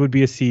 he would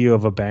be a CEO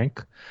of a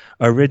bank,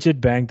 a rigid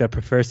bank that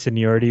prefers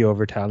seniority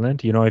over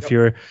talent. If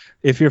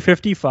you're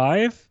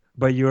 55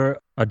 but you're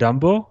a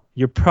Dumbo,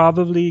 you're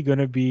probably going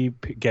to be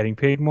getting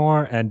paid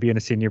more and be in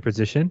a senior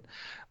position.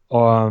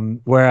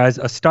 Whereas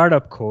a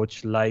startup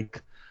coach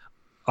like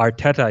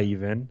Arteta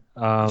even,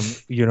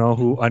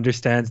 who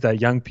understands that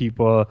young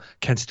people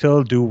can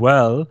still do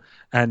well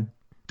and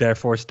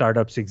therefore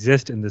startups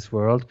exist in this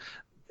world.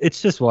 It's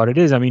just what it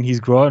is. I mean, he's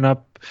grown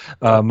up.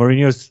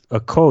 Mourinho's a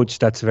coach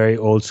that's very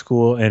old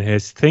school in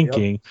his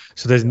thinking. Yep.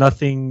 So there's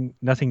nothing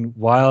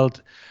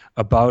wild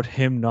about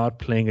him not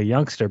playing a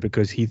youngster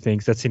because he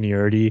thinks that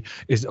seniority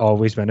is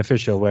always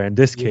beneficial, where in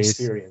this case,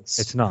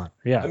 it's not.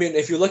 Yeah. I mean,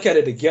 if you look at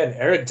it again,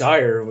 Eric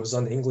Dyer was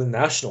on the England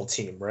national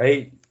team,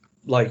 right?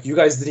 Like, you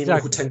guys didn't even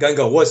know who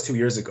Tanganga was 2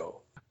 years ago.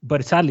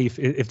 But sadly,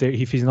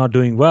 if he's not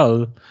doing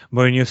well,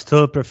 Mourinho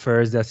still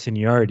prefers that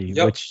seniority,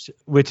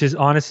 which is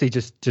honestly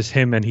just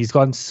him, and he's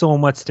gotten so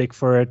much stick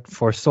for it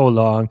for so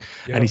long,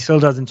 and he still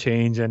doesn't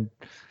change, and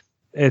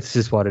it's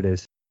just what it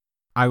is.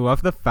 I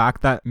love the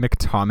fact that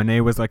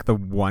McTominay was like the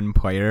one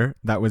player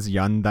that was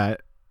young that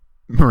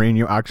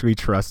Mourinho actually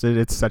trusted.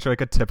 It's such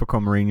like a typical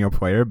Mourinho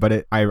player,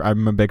 but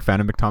I'm a big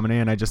fan of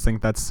McTominay, and I just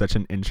think that's such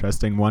an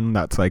interesting one.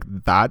 That's like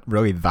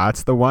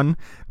that's the one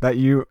that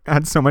you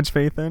had so much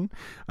faith in.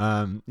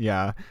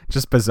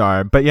 Just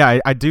bizarre. But yeah,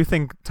 I do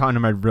think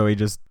Tottenham are really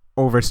just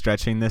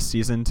overstretching this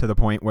season to the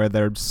point where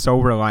they're so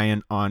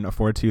reliant on a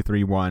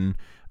 4-2-3-1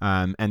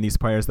 and these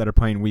players that are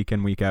playing week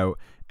in, week out,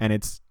 and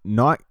it's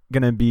not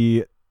going to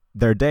be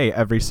their day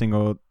every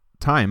single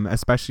time,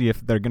 especially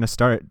if they're going to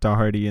start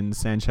Doherty and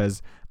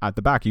Sanchez at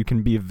the back. You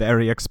can be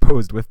very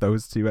exposed with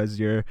those two as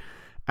your,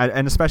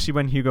 and especially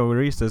when Hugo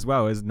Lloris as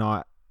well is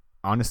not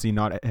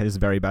at his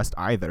very best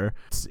either.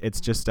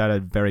 It's just at a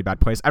very bad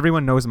place.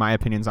 Everyone knows my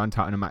opinions on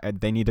Tottenham.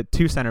 They need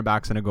 2 center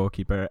backs and a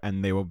goalkeeper,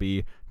 and they will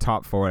be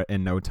top 4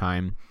 in no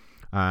time.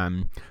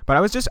 But I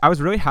was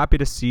really happy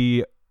to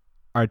see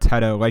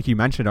Arteta, like you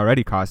mentioned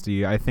already,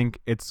 Costi. I think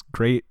it's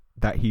great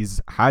that he's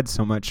had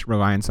so much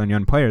reliance on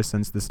young players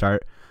since the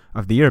start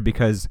of the year,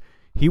 because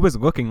he was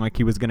looking like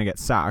he was going to get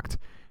sacked,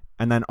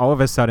 and then all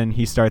of a sudden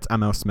he starts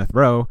Emil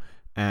Smith-Rowe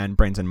and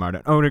brings in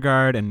Martin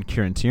Odegaard, and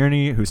Kieran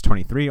Tierney, who's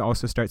 23,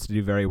 also starts to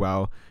do very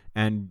well,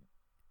 and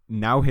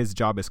now his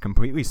job is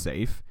completely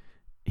safe.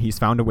 He's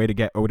found a way to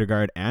get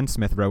Odegaard and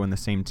Smith-Rowe in the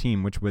same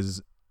team, which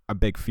was a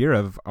big fear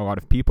of a lot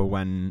of people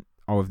when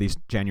all of these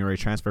January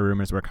transfer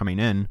rumors were coming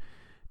in,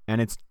 and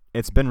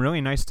it's been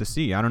really nice to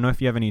see. I don't know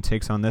if you have any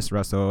takes on this,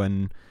 Russell,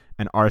 and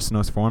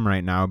Arsenal's form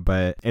right now,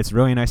 but it's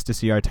really nice to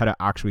see Arteta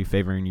actually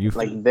favoring youth.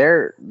 Like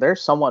they're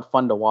somewhat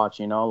fun to watch,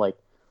 like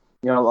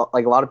a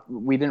lot of,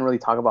 we didn't really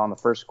talk about on the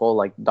first goal,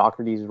 like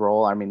Doherty's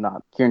role. I mean,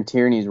 not Kieran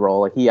Tierney's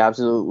role. Like, he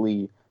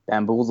absolutely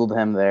bamboozled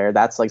him there.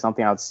 That's like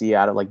something I would see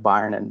out of like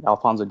Bayern and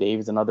Alphonso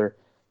Davies and other,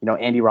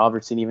 Andy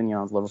Robertson, even,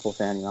 as a Liverpool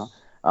fan,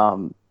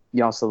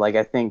 so like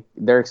I think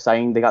they're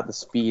exciting. They got the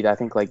speed. I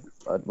think like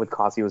what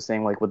Costi was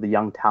saying, like with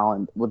young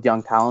talent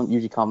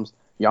usually comes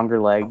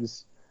younger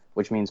legs,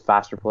 which means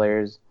faster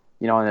players,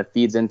 and it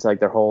feeds into like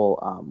their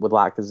whole with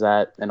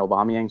Lacazette and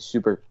Aubameyang,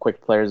 super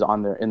quick players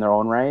in their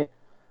own right.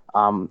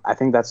 I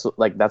think that's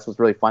what's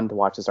really fun to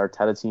watch this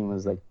Arteta team,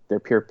 is like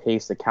their pure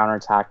pace, the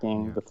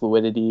counterattacking, the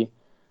fluidity.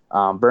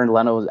 Bernd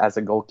Leno as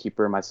a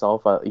goalkeeper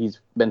myself, he's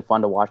been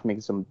fun to watch,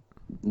 making some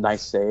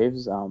nice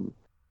saves.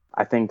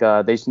 I think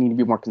they just need to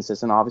be more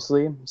consistent,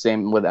 obviously.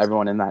 Same with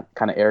everyone in that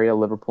kind of area,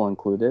 Liverpool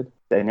included.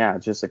 And yeah,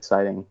 it's just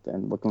exciting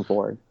and looking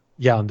forward.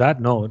 Yeah, on that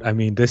note, I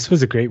mean, this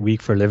was a great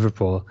week for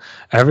Liverpool.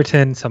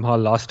 Everton somehow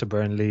lost to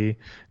Burnley.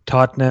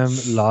 Tottenham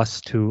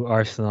lost to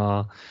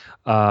Arsenal.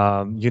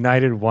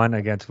 United won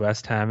against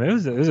West Ham. It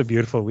was a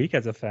beautiful week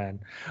as a fan.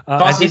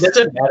 It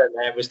doesn't matter,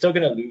 man. We're still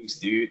gonna lose,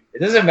 dude. It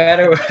doesn't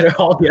matter whether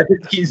all the other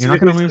teams. You're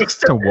not gonna lose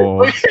to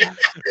Wolves.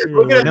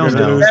 We're gonna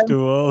lose to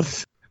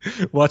Wolves.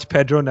 Watch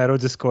Pedro Neto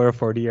just score a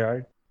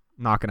 40-yard.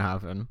 Not gonna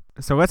happen.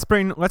 So let's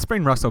bring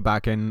Russell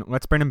back in.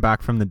 Let's bring him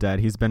back from the dead.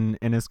 He's been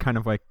in his kind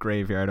of like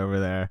graveyard over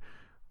there.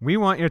 We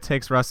want your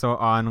takes, Russell,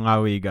 on La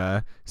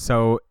Liga.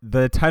 So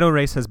the title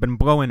race has been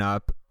blowing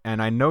up,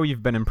 and I know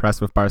you've been impressed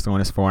with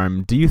Barcelona's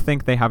form. Do you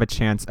think they have a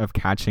chance of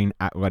catching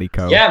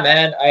Atletico? Yeah,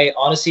 man. I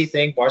honestly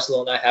think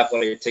Barcelona have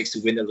what it takes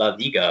to win the La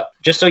Liga.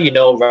 Just so you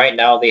know, right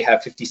now they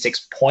have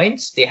 56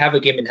 points. They have a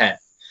game in hand.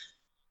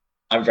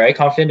 I'm very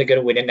confident they're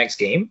going to win the next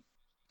game.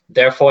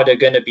 Therefore, they're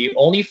going to be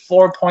only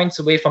 4 points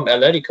away from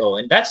Atletico,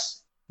 and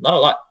that's not a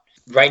lot.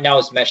 Right now,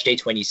 it's match day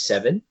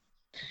 27,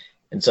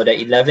 and so there are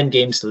 11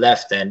 games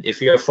left, and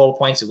if you're 4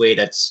 points away,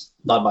 that's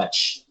not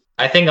much.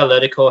 I think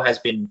Atletico has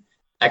been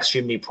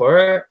extremely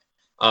poor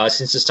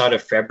since the start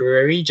of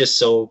February. Just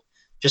so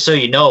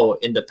you know,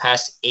 in the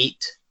past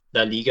 8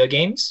 La Liga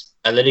games,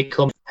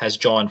 Atletico has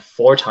drawn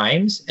 4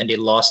 times, and they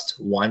lost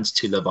once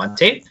to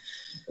Levante.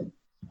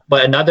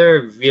 But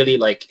another really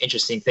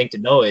interesting thing to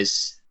know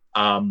is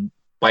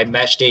by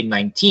match day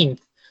 19th,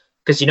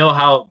 because you know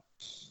how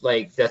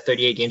there are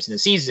 38 games in the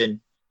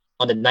season,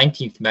 on the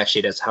 19th match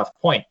day, that's half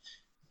point.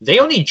 They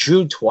only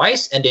drew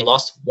twice and they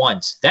lost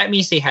once. That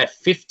means they had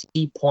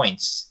 50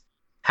 points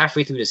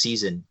halfway through the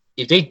season.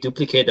 If they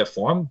duplicated their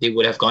form, they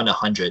would have gone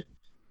 100.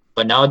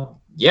 But now,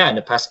 in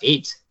the past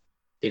 8,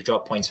 they've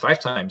dropped points 5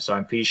 times. So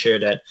I'm pretty sure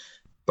that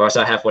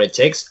Barca have what it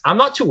takes. I'm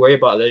not too worried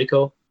about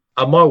Atletico.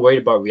 I'm more worried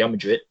about Real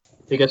Madrid,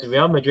 because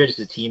Real Madrid is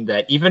a team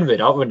that even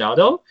without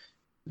Ronaldo,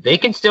 they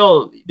can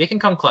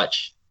come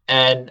clutch.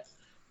 And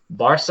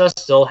Barca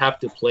still have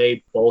to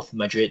play both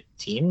Madrid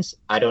teams.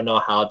 I don't know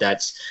how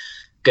that's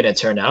gonna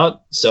turn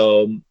out.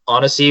 So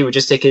honestly, we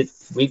just take it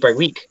week by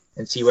week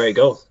and see where it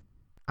goes.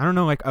 I don't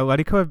know, like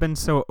Atletico have been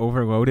so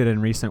overloaded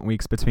in recent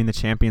weeks between the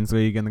Champions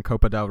League and the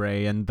Copa del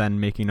Rey and then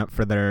making up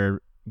for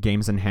their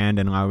games in hand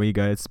in La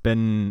Liga. It's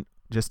been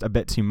just a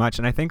bit too much.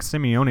 And I think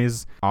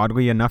Simeone's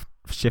oddly enough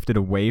shifted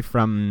away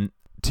from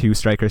two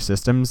striker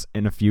systems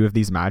in a few of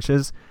these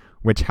matches,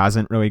 which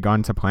hasn't really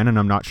gone to plan. And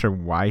I'm not sure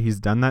why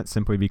he's done that,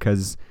 simply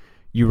because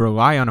you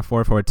rely on a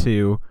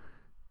 4-4-2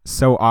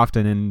 so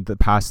often in the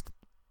past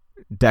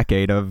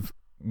decade of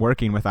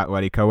working with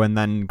Atletico and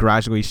then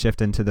gradually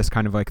shift into this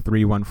kind of like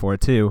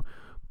 3-1-4-2.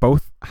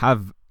 Both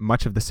have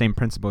much of the same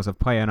principles of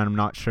play, and I'm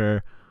not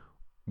sure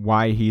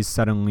why he's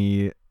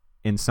suddenly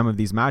in some of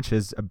these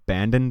matches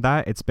abandoned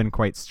that. It's been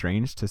quite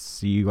strange to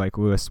see like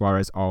Luis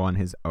Suarez all on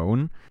his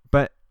own,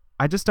 but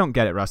I just don't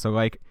get it, Russell.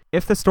 Like,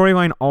 if the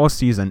storyline all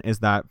season is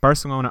that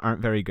Barcelona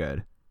aren't very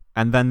good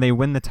and then they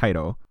win the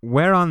title,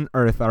 where on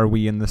earth are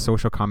we in the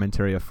social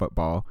commentary of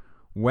football?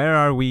 Where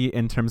are we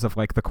in terms of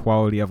like the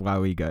quality of La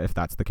Liga, if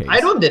that's the case? I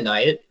don't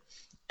deny it.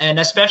 And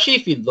especially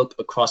if you look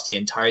across the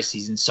entire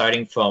season,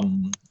 starting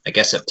from, I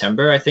guess,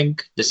 September, I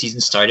think the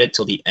season started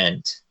till the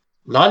end.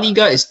 La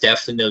Liga is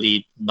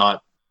definitely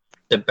not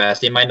the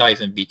best. They might not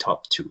even be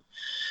top 2.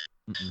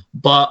 Mm-hmm.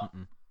 But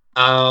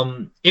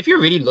if you're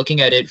really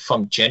looking at it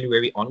from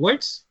January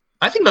onwards,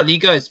 I think La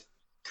Liga is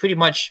pretty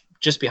much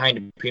just behind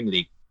the Premier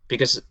League.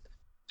 Because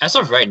as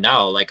of right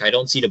now, like, I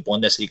don't see the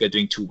Bundesliga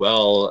doing too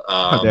well.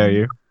 How dare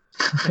you?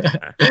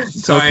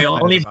 Sorry,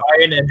 only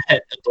Bayern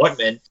and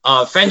Dortmund.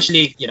 French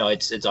league,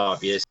 it's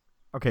obvious.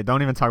 Okay,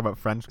 don't even talk about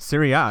French.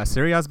 Serie A.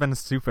 Serie A's been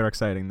super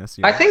exciting this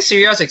year. I think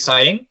Serie A is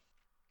exciting,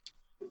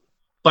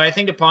 but I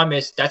think the problem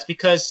is that's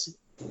because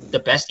the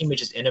best team,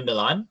 which is Inter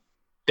Milan,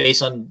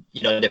 based on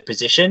their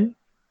position,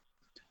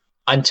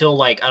 until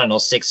like, I don't know,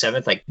 6th,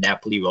 7th, like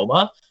Napoli,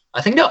 Roma.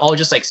 I think they're all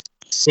just like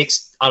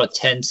 6 out of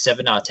 10,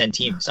 7 out of 10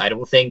 teams. I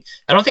don't think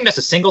that's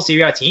a single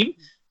Serie A team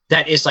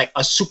that is like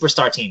a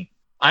superstar team.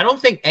 I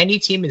don't think any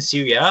team in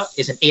Serie A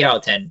is an 8 out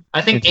of 10.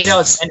 I think 8 out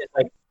of 10 is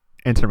like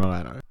Inter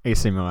Milan,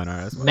 AC Milan,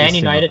 as well. Man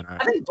United.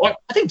 I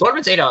think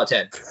Dortmund's 8 out of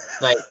 10.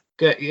 Like,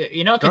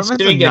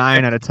 Dortmund's a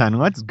 9 out of 10.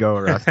 Let's go,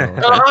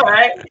 Russell. All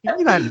right. Give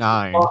me that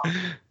 9.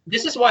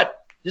 This is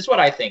what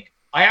I think.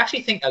 I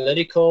actually think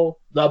Atletico,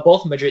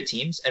 both Madrid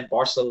teams, and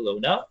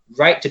Barcelona,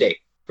 right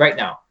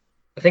now,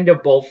 I think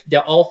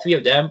they're all three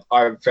of them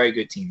are very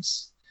good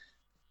teams.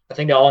 I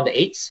think they're all in the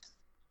 8s.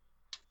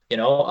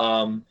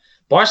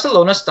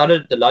 Barcelona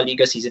started the La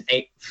Liga season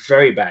 8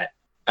 very bad.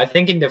 I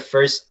think in the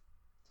first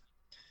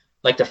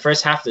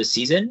half of the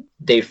season,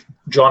 they've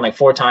drawn like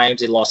 4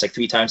 times. They lost like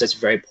 3 times. That's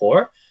very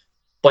poor.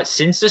 But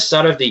since the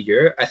start of the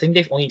year, I think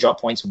they've only dropped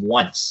points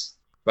once,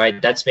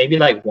 right? That's maybe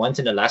like once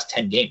in the last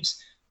 10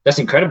 games. That's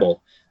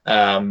incredible.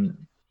 So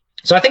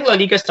I think La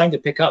Liga is starting to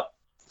pick up.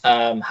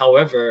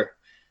 However,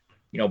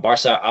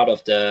 Barca out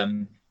of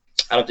the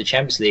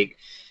Champions League.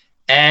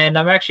 And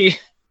I'm actually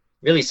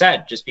really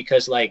sad just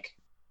because like,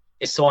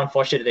 it's so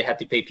unfortunate they had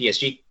to pay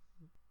PSG.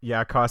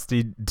 Yeah,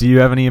 Costi, do you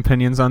have any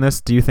opinions on this?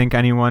 Do you think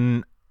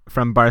anyone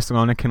from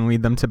Barcelona can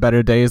lead them to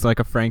better days, like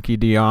a Frankie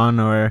de Jong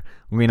or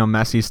Lionel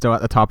Messi still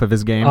at the top of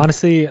his game?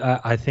 Honestly,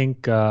 I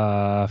think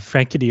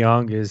Frankie de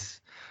Jong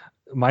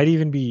might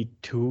even be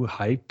too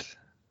hyped.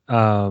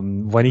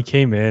 When he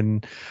came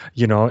in,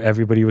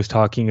 everybody was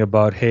talking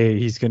about, hey,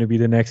 he's gonna be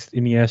the next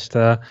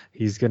Iniesta.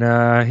 He's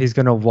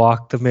gonna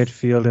walk the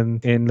midfield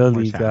in La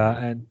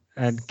Liga,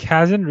 and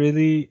hasn't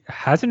really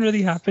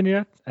happened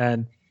yet,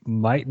 and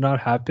might not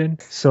happen.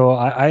 So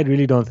I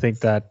really don't think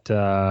that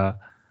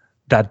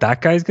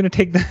that guy is going to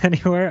take them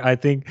anywhere. I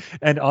think,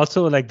 and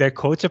also like their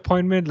coach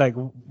appointment, like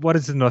what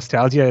is the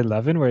Nostalgia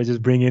 11, where you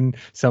just bring in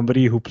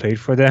somebody who played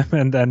for them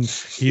and then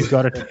he's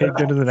got to take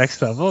them to the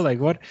next level. Like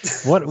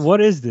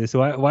what is this?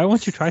 Why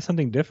won't you try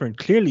something different?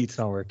 Clearly it's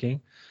not working.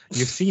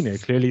 You've seen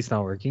it. Clearly it's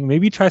not working.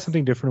 Maybe try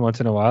something different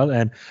once in a while,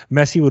 and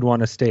Messi would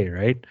want to stay,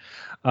 right?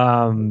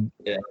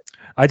 Yeah.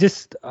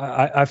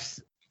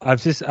 I've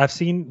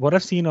seen what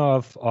I've seen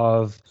of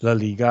La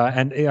Liga,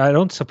 and I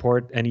don't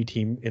support any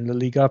team in La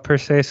Liga per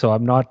se, so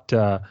I'm not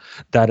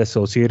that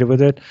associated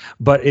with it.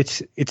 But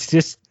it's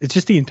just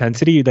the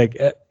intensity. Like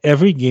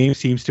every game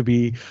seems to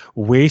be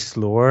way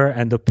slower,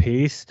 and the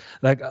pace.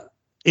 Like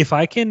if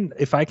I can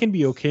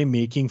be okay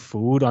making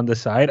food on the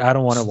side, I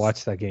don't want to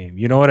watch that game.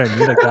 You know what I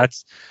mean? Like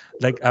that's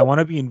like I want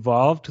to be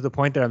involved to the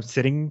point that I'm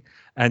sitting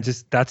and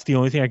just that's the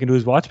only thing I can do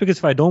is watch, because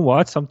if I don't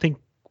watch, something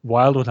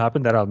wild will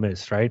happen that I'll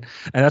miss, right?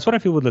 And that's what I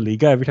feel with La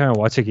Liga. Every time I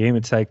watch a game,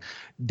 it's like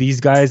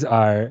these guys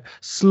are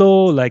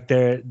slow. Like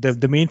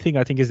the main thing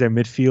I think is their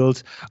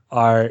midfields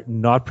are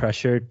not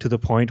pressured to the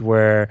point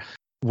where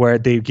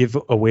they give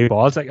away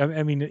balls. Like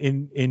I mean,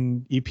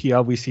 in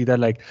EPL we see that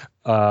like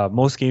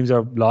most games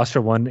are lost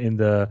or won in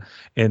the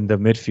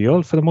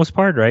midfield for the most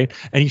part, right?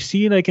 And you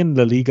see like in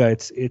La Liga,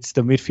 it's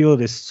the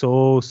midfield is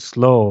so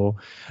slow,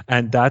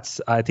 and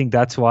I think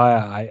that's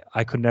why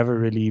I could never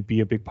really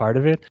be a big part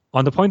of it.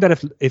 On the point that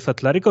if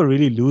Atletico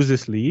really lose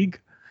this league,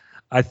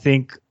 I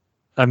think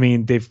I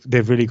mean,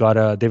 they've really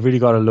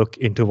gotta look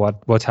into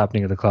what's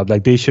happening at the club.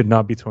 Like, they should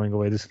not be throwing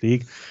away this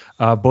league.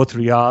 Both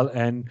Real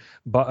and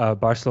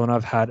Barcelona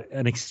have had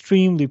an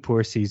extremely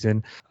poor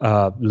season.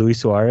 Luis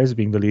Suarez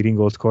being the leading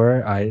goal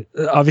scorer. I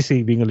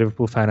obviously, being a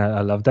Liverpool fan,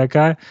 I love that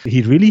guy.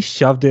 He really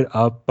shoved it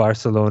up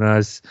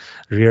Barcelona's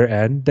rear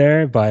end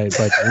there by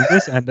doing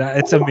this, and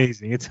it's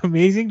amazing. It's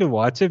amazing to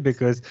watch it,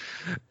 because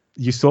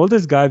you sold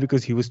this guy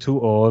because he was too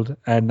old,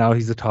 and now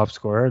he's the top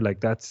scorer. Like,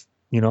 that's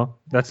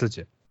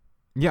legit.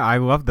 Yeah, I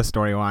love the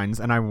storylines,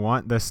 and I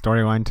want this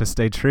storyline to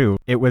stay true.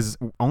 It was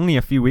only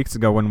a few weeks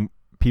ago when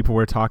people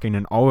were talking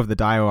and all of the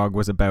dialogue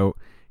was about,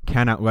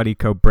 can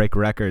Atletico break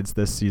records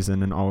this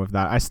season and all of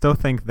that. I still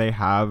think they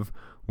have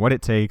what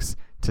it takes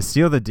to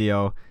seal the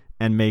deal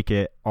and make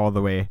it all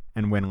the way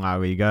and win La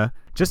Liga.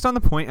 Just on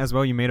the point as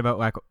well you made about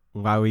like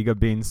La Liga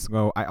being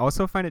slow, I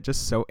also find it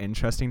just so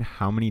interesting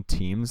how many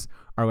teams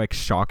are like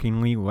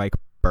shockingly like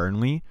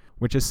Burnley,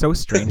 which is so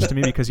strange to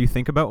me, because you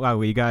think about La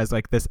Liga as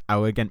like this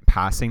elegant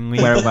passing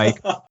league where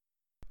like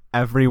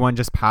everyone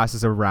just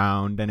passes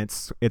around and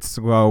it's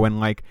slow, and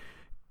like,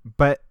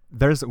 but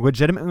there's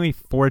legitimately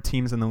 4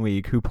 teams in the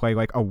league who play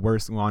like a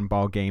worse long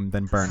ball game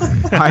than Burnley.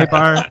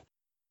 Eibar,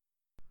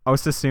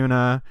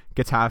 Osasuna,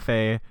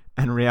 Getafe,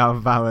 and Real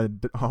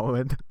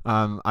Valladolid.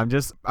 I'm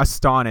just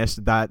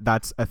astonished that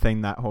that's a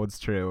thing that holds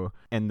true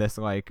in this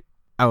like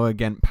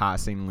elegant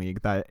passing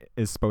league that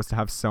is supposed to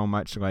have so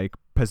much like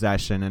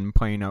possession and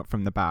playing out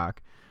from the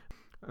back.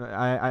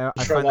 I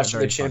Try find watching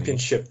that the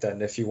championship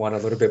then, if you want a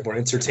little bit more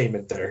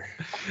entertainment there.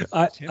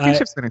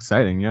 Championship's been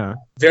exciting, yeah.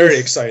 Very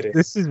exciting.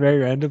 This is very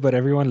random, but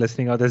everyone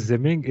listening out there,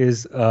 Zimming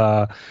is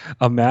a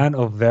man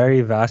of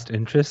very vast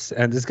interests,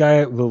 and this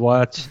guy will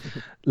watch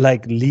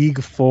like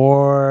League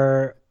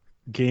 4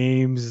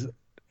 games,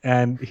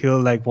 and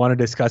he'll like want to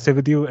discuss it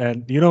with you.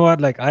 And you know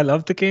what? Like, I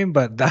love the game,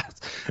 but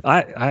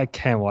I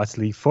can't watch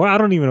League 4. I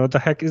don't even know what the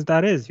heck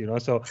that is, you know.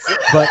 So,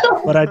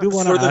 but I do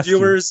want to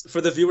ask for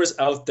the viewers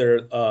out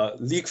there,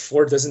 League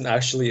 4 doesn't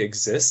actually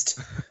exist.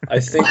 I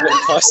think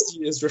what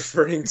Costi is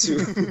referring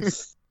to.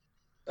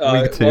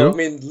 League 2? Well, I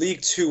mean,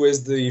 League 2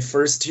 is the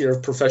first tier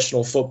of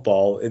professional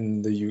football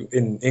in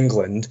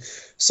England.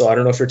 So I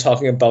don't know if you're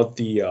talking about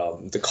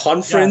the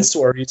conference,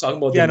 or are you talking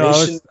about the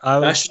nation? I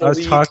was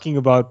league? Talking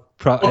about.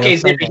 Okay,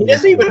 so he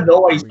doesn't even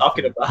know what he's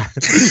talking about.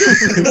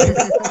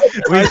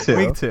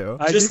 Week 2.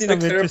 I just need to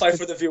clarify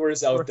for the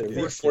viewers out there.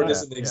 League 4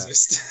 doesn't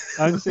exist.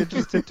 I'm just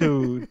interested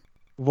to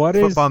what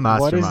is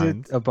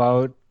it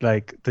about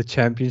like the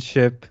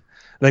championship?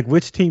 Like,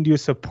 which team do you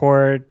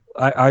support?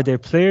 Are there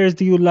players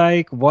do you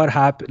like? What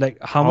happened? Like,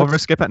 how much? Oliver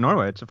Skip at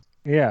Norwich.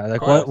 Yeah,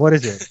 like what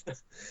is it?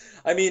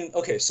 I mean,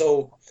 okay,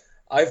 so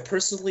I've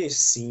personally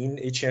seen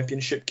a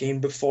championship game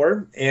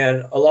before,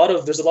 and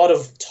there's a lot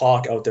of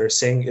talk out there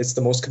saying it's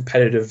the most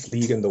competitive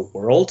league in the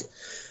world,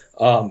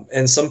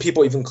 and some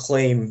people even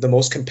claim the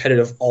most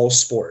competitive all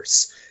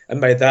sports. And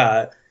by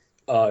that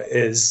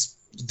is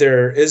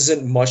there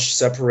isn't much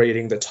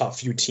separating the top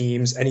few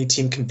teams. Any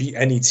team can beat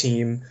any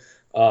team.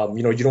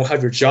 You don't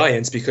have your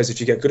giants, because if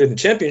you get good in the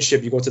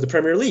championship, you go to the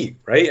Premier League,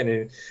 right?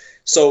 And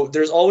so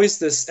there's always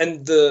this,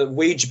 and the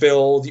wage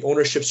bill, the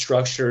ownership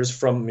structures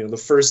from the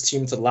first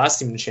team to the last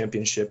team in the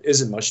championship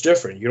isn't much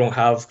different. You don't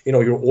have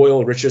your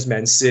oil rich as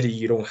Man City.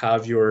 You don't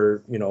have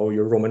your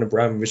your Roman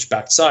Abramovich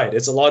backed side.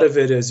 It's a lot of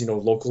it is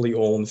locally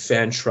owned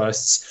fan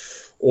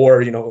trusts,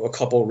 or a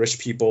couple rich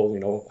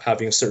people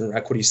having certain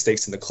equity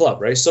stakes in the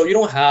club, right? So you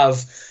don't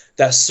have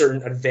that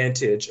certain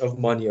advantage of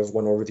money of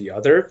one over the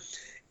other.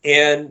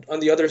 And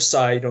on the other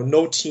side,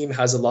 no team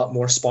has a lot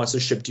more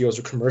sponsorship deals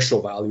or commercial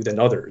value than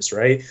others,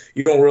 right?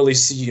 You don't really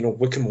see,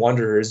 Wycombe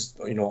Wanderers,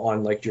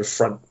 on like your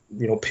front,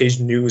 page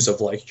news of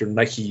like your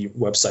Nike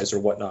websites or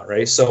whatnot,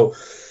 right? So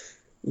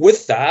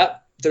with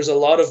that, there's a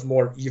lot of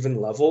more even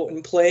level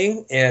in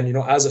playing. And,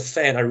 as a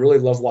fan, I really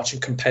love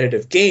watching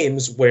competitive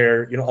games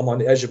where, I'm on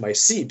the edge of my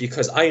seat,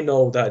 because I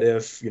know that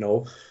if,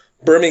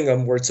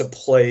 Birmingham were to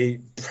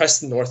play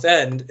Preston North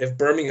End, if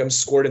Birmingham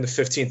scored in the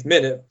 15th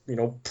minute,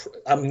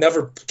 I'm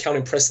never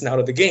counting Preston out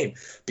of the game,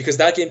 because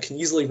that game can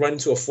easily run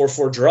into a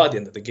 4-4 draw at the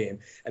end of the game.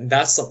 And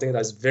that's something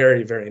that's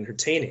very, very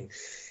entertaining.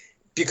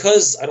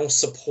 Because I don't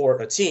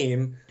support a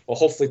team, well,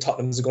 hopefully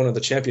Tottenham's going to the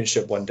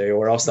championship one day,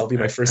 or else that'll be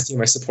my first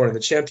team I support in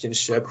the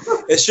championship.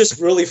 It's just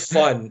really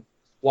fun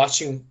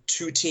watching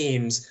two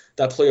teams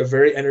that play a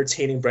very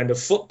entertaining brand of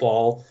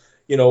football,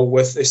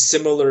 with a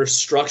similar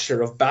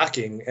structure of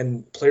backing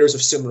and players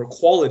of similar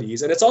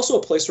qualities. And it's also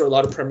a place for a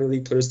lot of Premier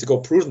League players to go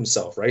prove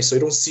themselves, right? So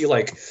you don't see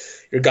like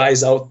your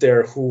guys out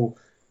there who,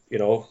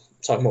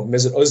 talking about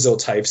Mesut Ozil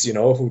types,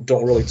 who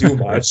don't really do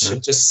much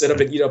and just sit up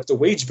and eat up the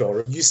wage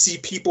bill. You see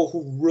people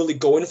who really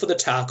go in for the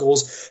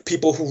tackles,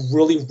 people who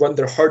really run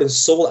their heart and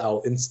soul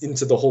out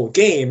into the whole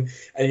game,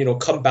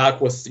 and, come back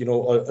with,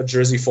 a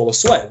jersey full of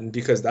sweat. And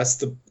because that's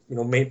the,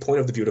 main point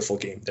of the beautiful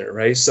game there,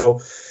 right?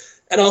 So,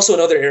 and also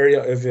another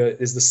area of it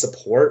is the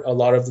support. A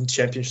lot of the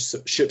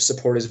championship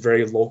support is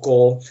very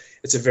local.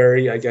 It's a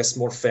very, I guess,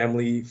 more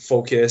family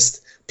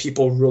focused.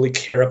 People really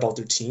care about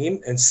their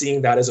team, and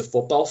seeing that as a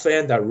football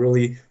fan, that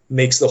really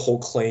makes the whole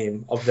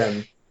claim of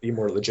them be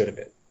more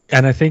legitimate.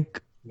 And I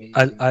think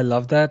Amazing. I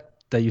love that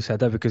you said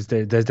that, because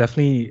there's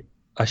definitely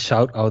a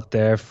shout out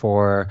there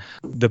for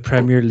the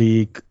Premier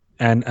League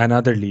and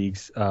other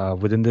leagues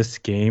within this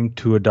game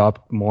to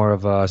adopt more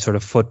of a sort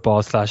of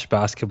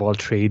football/basketball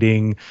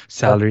trading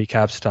salary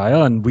cap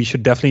style. And we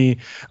should definitely,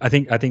 I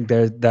think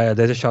there's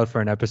a shout for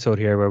an episode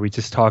here where we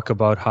just talk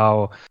about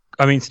how,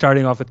 I mean,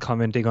 starting off with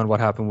commenting on what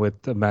happened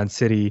with Man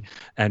City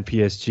and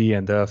PSG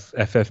and the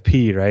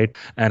FFP, right?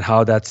 And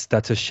how that's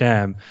a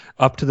sham,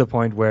 up to the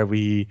point where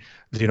we,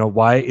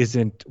 why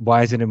isn't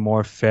it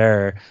more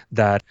fair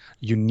that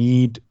you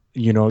need,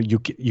 you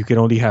can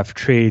only have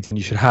trades and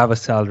you should have a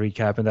salary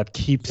cap, and that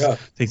keeps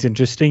things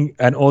interesting.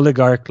 An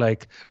oligarch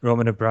like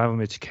Roman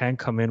Abramovich can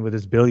come in with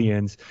his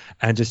billions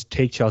and just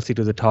take Chelsea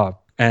to the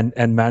top. And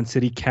Man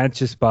City can't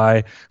just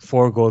buy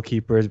 4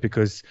 goalkeepers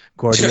because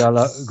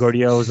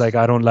Guardiola was like,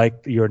 I don't like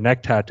your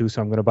neck tattoo,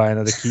 so I'm going to buy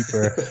another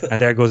keeper,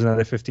 and there goes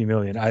another 50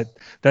 million.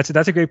 That's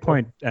a great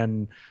point.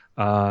 And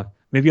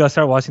maybe I'll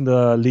start watching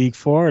the League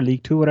 4 or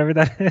League 2, whatever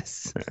that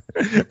is.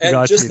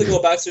 And just to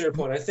go back to your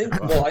point, I think,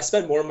 I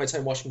spend more of my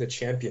time watching the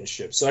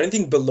Championship. So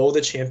anything below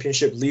the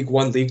Championship, League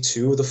 1, League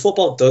 2, the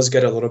football does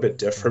get a little bit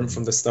different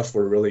from the stuff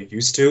we're really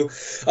used to.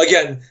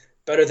 Again,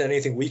 better than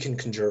anything we can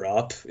conjure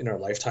up in our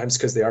lifetimes,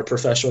 because they are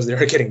professionals, they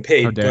are getting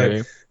paid. How dare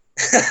you?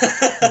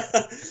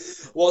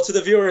 Well, to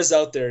the viewers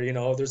out there,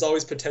 there's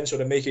always potential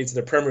to make it to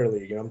the Premier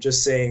League. I'm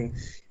just saying,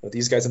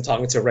 these guys I'm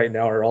talking to right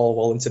now are all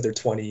well into their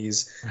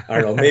 20s. I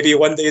don't know, maybe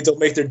one day they'll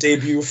make their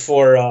debut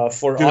for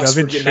Dude,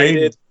 Oxford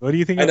United. What do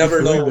you think? I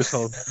never know. This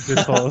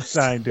whole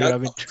time, dude.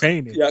 I've been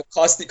training. Yeah,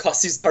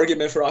 Costy's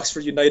argument for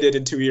Oxford United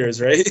in 2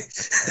 years, right?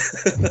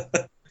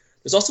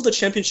 There's also the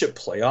Championship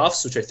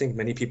playoffs, which I think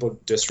many people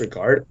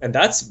disregard, and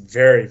that's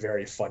very,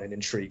 very fun and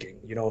intriguing.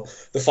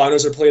 The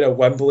finals are played at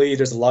Wembley.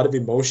 There's a lot of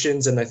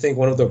emotions, and I think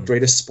one of the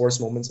greatest sports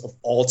moments of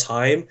all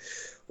time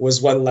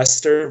was when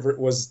Leicester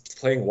was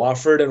playing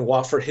Watford, and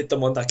Watford hit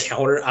them on that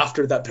counter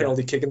after that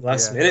penalty kick in the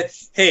last minute.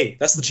 Hey,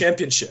 that's the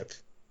Championship.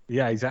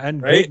 Yeah, exactly.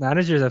 And right? Great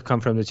managers have come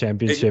from the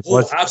Championship.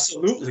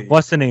 Absolutely.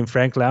 What's the name?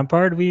 Frank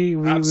Lampard. We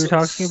were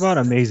talking about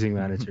amazing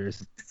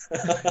managers.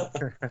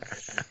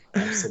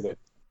 Absolutely.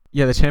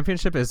 Yeah, the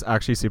Championship is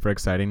actually super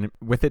exciting.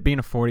 With it being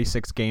a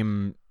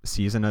 46-game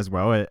season as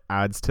well, it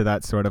adds to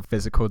that sort of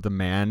physical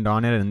demand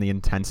on it and the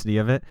intensity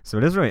of it. So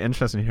it is really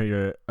interesting to hear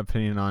your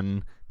opinion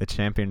on the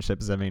Championship,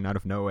 Zeving, out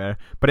of nowhere.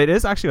 But it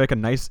is actually like a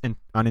nice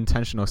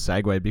unintentional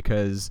segue,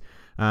 because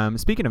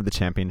speaking of the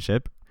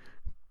Championship,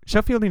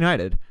 Sheffield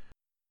United,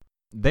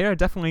 they are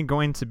definitely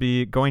going to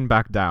be going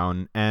back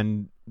down,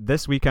 and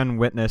this weekend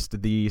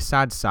witnessed the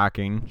sad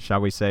sacking, shall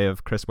we say,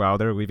 of Chris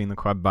Wilder, leaving the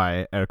club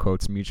by, air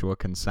quotes, mutual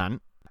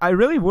consent. I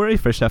really worry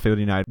for Sheffield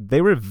United. They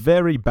were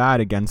very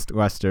bad against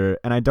Leicester,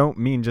 and I don't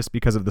mean just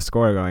because of the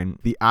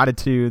scoreline. The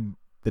attitude,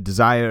 the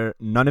desire,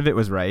 none of it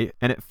was right,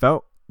 and it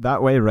felt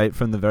that way right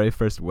from the very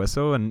first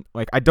whistle. And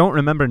I don't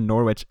remember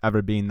Norwich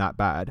ever being that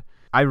bad.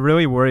 I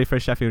really worry for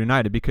Sheffield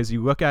United, because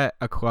you look at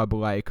a club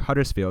like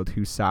Huddersfield,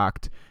 who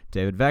sacked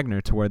David Wagner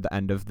toward the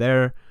end of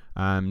their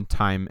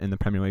time in the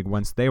Premier League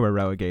once they were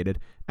relegated,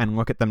 and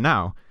look at them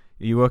now.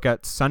 You look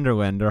at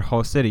Sunderland or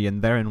Hull City,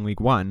 and they're in League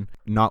 1,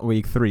 not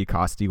League 3,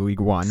 Costy, League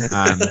 1.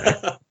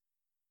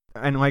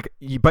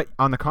 But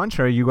on the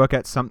contrary, you look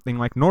at something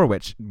like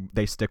Norwich.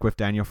 They stick with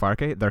Daniel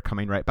Farke, they're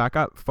coming right back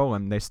up.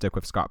 Fulham, they stick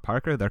with Scott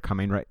Parker,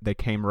 they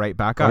came right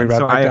back up.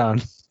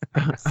 Down.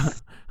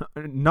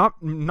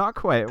 Not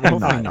quite.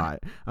 Hopefully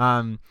not.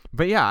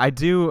 But yeah, I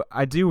do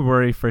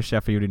worry for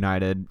Sheffield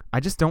United.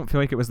 I just don't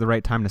feel like it was the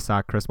right time to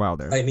sack Chris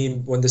Wilder. I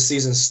mean, when the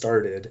season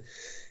started,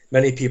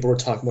 many people were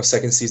talking about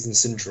second season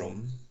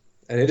syndrome,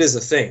 and it is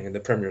a thing in the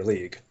Premier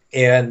League.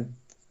 And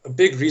a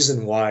big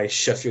reason why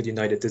Sheffield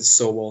United did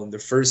so well in their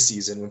first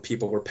season, when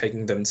people were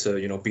pegging them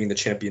to, being the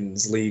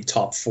Champions League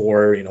top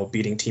 4,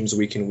 beating teams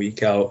week in,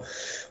 week out,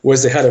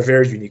 was they had a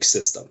very unique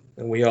system.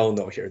 And we all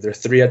know here, they're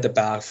 3 at the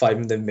back, 5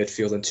 in the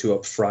midfield, and 2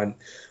 up front,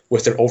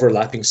 with their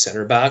overlapping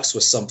center backs,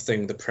 was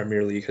something the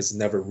Premier League has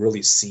never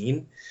really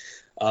seen.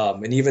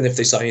 And even if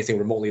they saw anything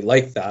remotely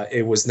like that,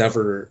 it was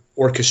never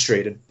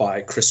orchestrated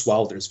by Chris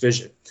Wilder's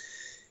vision.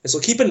 And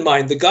so keep in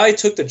mind, the guy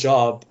took the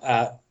job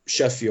at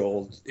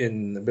Sheffield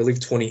in, I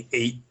believe,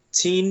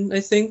 2018, I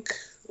think,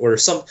 or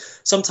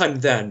sometime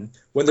then.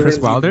 When they Chris were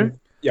in Wilder? League,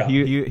 yeah.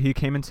 He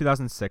came in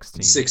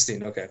 2016.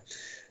 16, okay.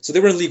 So they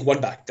were in League 1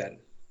 back then,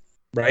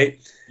 right?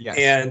 Yes.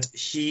 And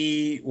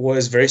he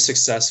was very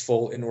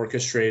successful in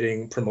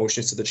orchestrating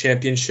promotions to the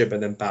Championship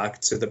and then back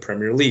to the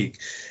Premier League.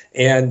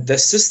 And the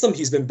system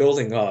he's been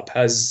building up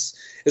is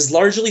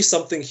largely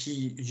something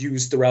he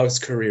used throughout his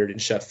career in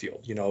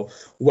Sheffield.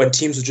 When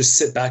teams would just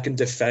sit back and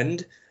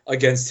defend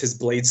against his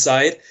blade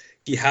side,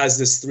 he has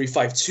this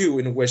 3-5-2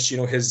 in which,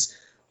 his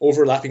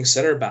overlapping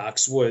center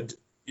backs would,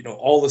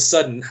 all of a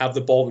sudden have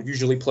the ball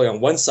usually play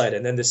on one side,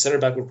 and then the center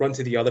back would run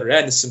to the other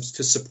end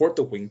to support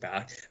the wing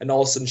back, and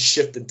all of a sudden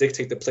shift and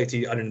dictate the play to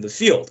the other end of the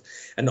field.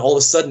 And all of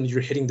a sudden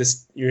you're hitting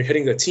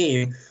a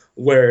team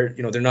where,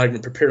 they're not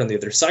even prepared on the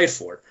other side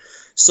for.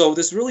 So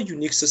this really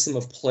unique system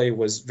of play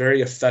was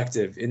very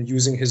effective in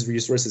using his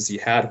resources he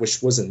had,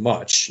 which wasn't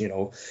much,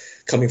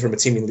 coming from a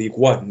team in League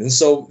One. And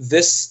so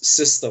this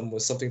system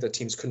was something that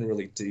teams couldn't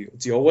really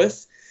deal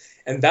with.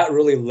 And that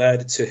really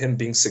led to him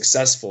being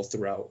successful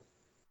throughout,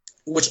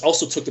 which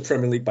also took the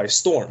Premier League by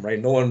storm, right?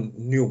 No one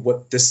knew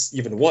what this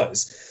even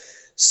was.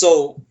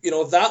 So,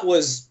 that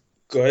was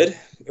good.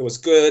 It was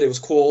good. It was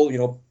cool.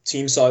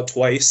 Team saw it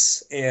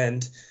twice.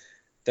 And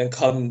then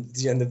come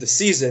the end of the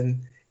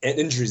season and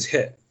injuries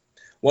hit.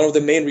 One of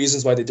the main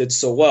reasons why they did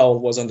so well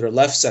was on their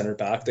left center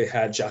back. They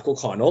had Jack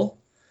O'Connell,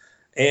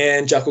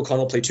 and Jack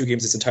O'Connell played 2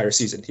 games this entire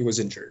season. He was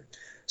injured.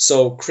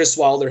 So Chris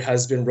Wilder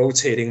has been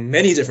rotating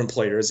many different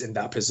players in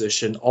that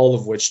position, all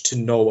of which to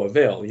no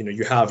avail.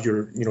 You have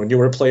your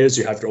newer players,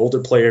 you have your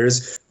older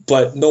players,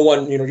 but no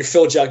one, your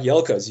Phil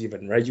Jagielkas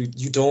even, right?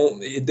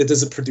 It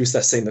doesn't produce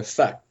that same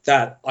effect.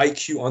 That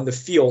IQ on the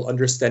field,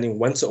 understanding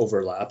when to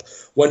overlap,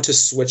 when to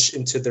switch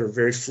into their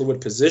very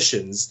fluid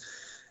positions,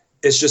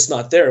 it's just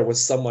not there with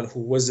someone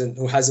who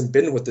hasn't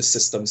been with the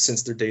system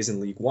since their days in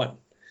League One,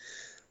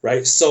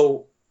 right?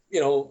 So,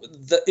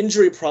 the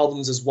injury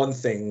problems is one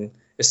thing,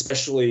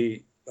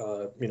 especially,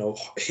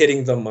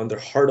 hitting them on the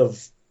heart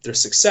of their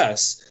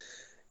success.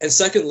 And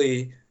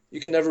secondly,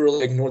 you can never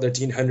really ignore that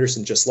Dean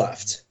Henderson just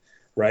left,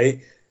 right?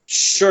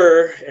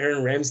 Sure,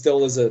 Aaron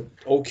Ramsdale is a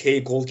okay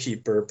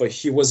goalkeeper, but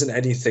he wasn't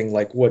anything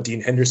like what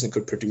Dean Henderson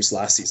could produce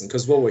last season.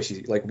 Because what was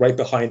he, like right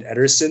behind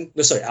Allison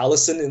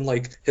in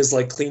like his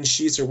like clean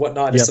sheets or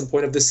whatnot at some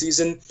point of the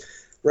season,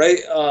 right?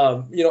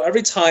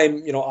 Every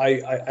time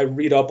I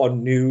read up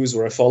on news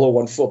or I follow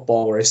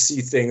OneFootball or I see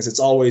things, it's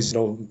always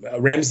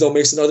Ramsdale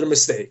makes another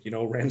mistake.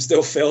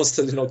 Ramsdale fails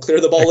to clear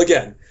the ball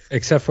again.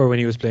 Except for when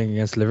he was playing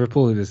against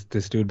Liverpool,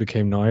 this dude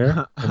became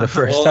Neuer in the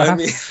first half.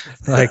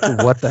 Like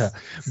what the?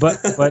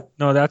 But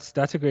no, that's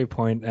a great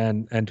point.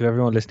 And to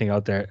everyone listening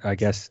out there, I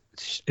guess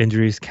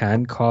injuries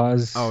can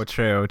cause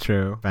true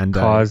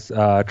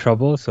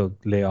trouble. So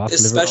lay off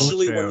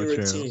especially Liverpool. When you're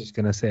a team. Just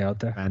gonna say out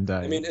there.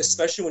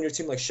 Especially when you're a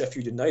team like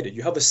Sheffield United,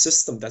 you have a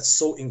system that's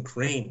so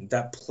ingrained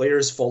that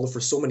players follow for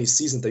so many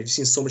seasons that you've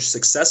seen so much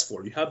success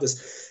for. You have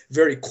this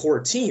very core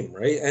team,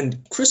 right? And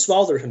Chris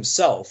Wilder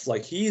himself,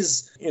 like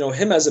he's,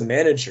 him as a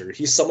manager,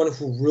 he's someone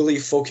who really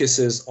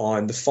focuses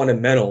on the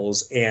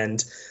fundamentals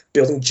and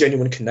building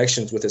genuine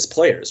connections with his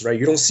players, right?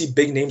 You don't see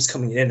big names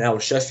coming in and out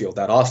of Sheffield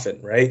that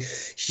often, right?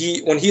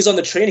 When he's on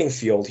the training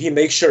field, he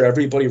makes sure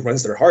everybody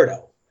runs their heart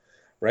out,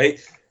 right?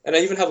 And I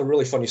even have a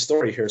really funny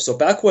story here. So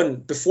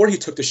before he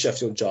took the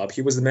Sheffield job,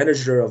 he was the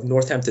manager of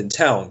Northampton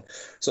Town.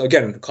 So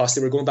again,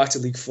 Costa, we're going back to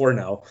League 4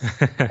 now.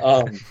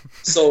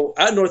 So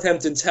at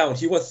Northampton Town,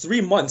 he went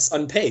 3 months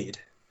unpaid.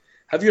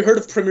 Have you heard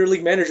of Premier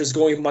League managers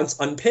going months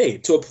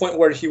unpaid to a point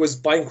where he was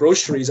buying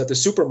groceries at the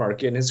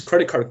supermarket and his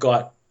credit card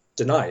got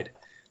denied?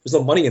 There's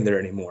no money in there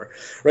anymore,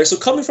 right? So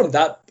coming from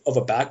that of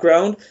a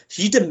background,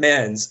 he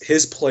demands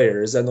his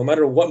players that no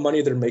matter what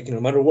money they're making,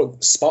 no matter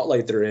what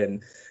spotlight they're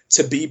in,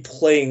 to be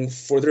playing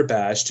for their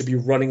badge, to be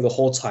running the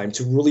whole time,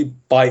 to really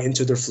buy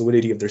into their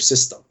fluidity of their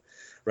system,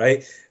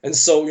 right? And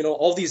so,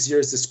 all these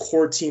years, this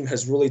core team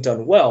has really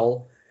done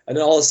well, and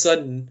then all of a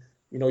sudden,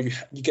 you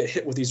get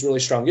hit with these really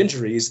strong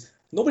injuries.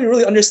 Nobody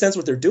really understands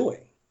what they're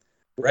doing,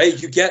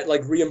 right? You get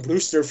like Ryan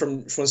Brewster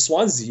from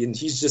Swansea, and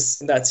he's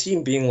just in that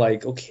team being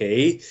like,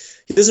 okay,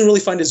 he doesn't really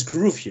find his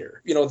groove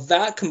here.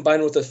 That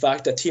combined with the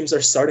fact that teams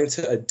are starting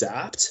to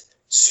adapt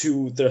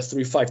to the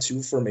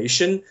 3-5-2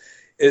 formation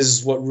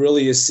is what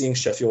really is seeing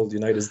Sheffield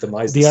United's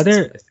demise. The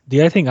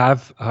other thing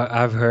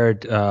I've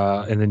heard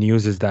in the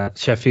news is that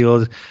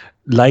Sheffield,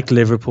 like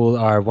Liverpool,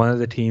 are one of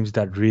the teams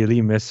that really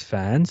miss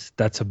fans.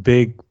 That's a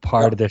big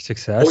part of their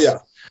success.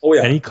 Oh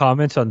yeah. Any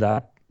comments on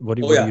that? What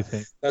do you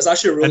think? That's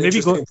actually a really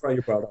interesting point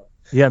you brought up.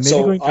 Yeah,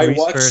 maybe going to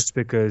research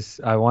because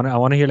I want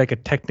to hear like a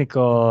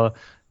technical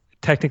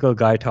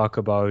guy talk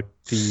about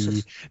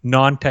the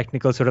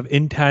non-technical sort of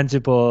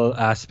intangible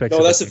aspects.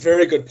 No, that's a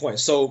very good point.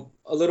 So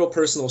a little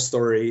personal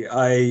story.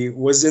 I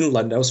was in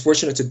London. I was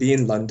fortunate to be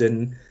in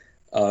London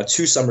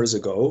 2 summers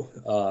ago.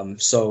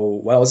 So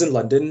while I was in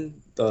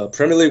London, the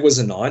Premier League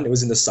wasn't on. It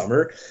was in the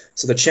summer.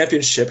 So the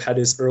championship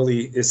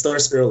it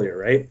starts earlier,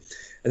 right?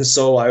 And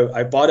so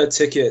I bought a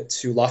ticket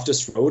to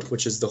Loftus Road,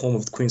 which is the home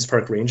of the Queen's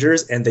Park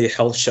Rangers, and they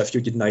held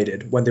Sheffield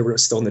United when they were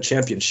still in the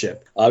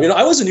championship.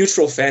 I was a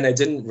neutral fan. I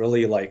didn't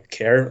really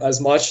care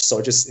as much,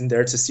 so just in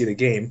there to see the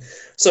game.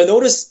 So I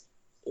noticed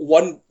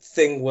one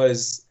thing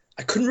was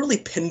I couldn't really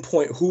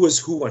pinpoint who was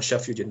who on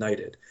Sheffield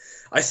United.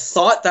 I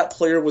thought that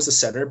player was a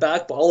center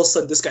back, but all of a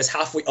sudden this guy's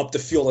halfway up the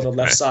field on the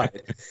left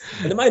side.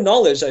 And in my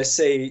knowledge, I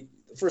say,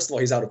 first of all,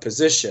 he's out of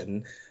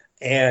position,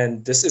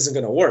 and this isn't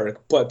going to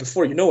work. But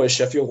before you know it,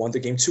 Sheffield won the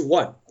game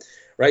 2-1,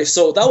 right?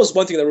 So that was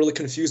one thing that really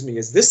confused me,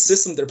 is this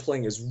system they're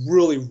playing is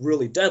really,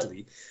 really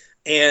deadly.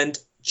 And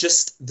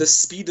just the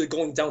speed of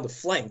going down the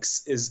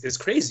flanks is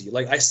crazy.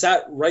 Like, I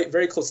sat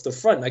very close to the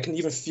front, and I can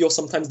even feel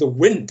sometimes the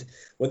wind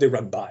when they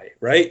run by,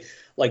 right?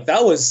 Like,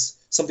 that was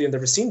something I've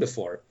never seen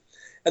before.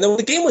 And then when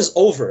the game was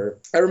over,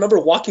 I remember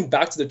walking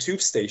back to the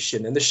tube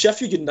station, and the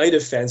Sheffield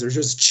United fans were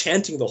just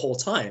chanting the whole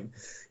time,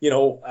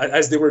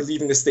 as they were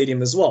leaving the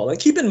stadium as well. And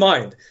keep in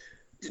mind,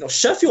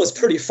 Sheffield is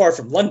pretty far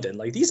from London.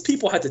 Like, these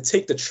people had to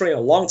take the train a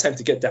long time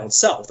to get down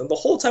south. And the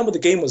whole time when the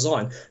game was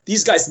on,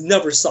 these guys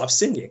never stopped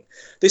singing.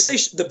 They say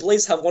the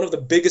Blades have one of the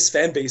biggest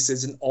fan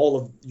bases in all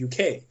of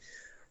UK,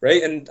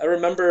 right? And I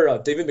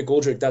remember David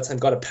McGoldrick that time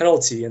got a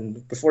penalty,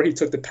 and before he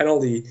took the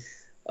penalty,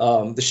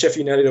 the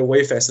Sheffield United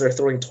away fans started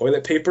throwing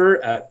toilet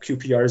paper at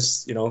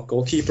QPR's,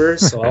 goalkeeper.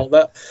 So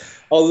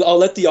I'll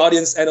let the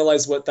audience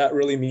analyze what that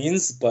really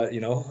means. But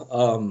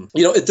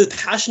the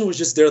passion was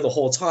just there the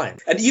whole time.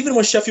 And even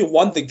when Sheffield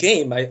won the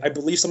game, I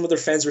believe some of their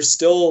fans were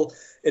still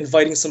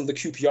inviting some of the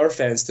QPR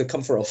fans to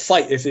come for a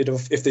fight if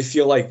they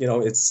feel like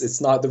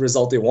it's not the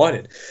result they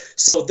wanted.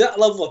 So that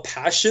level of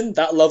passion,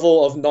 that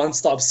level of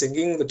nonstop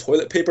singing, the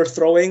toilet paper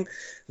throwing,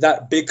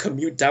 that big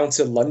commute down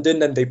to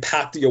London, and they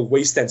packed the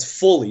away stands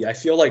fully. I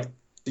feel like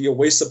the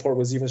away support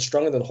was even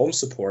stronger than home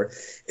support,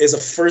 is a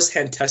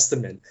first-hand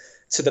testament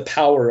to the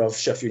power of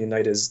Sheffield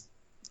United's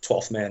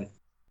 12th man.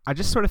 I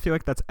just sort of feel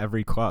like that's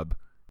every club.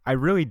 I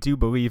really do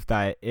believe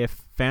that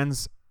if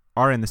fans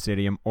are in the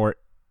stadium or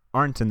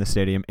aren't in the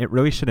stadium, it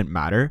really shouldn't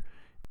matter.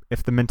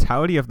 If the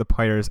mentality of the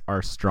players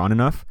are strong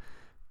enough,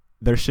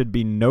 there should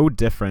be no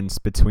difference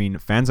between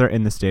fans are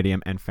in the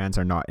stadium and fans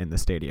are not in the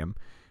stadium.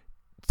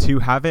 To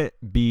have it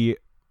be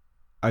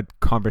a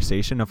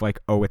conversation of like,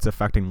 oh, it's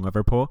affecting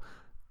Liverpool,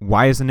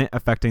 why isn't it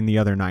affecting the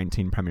other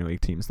 19 Premier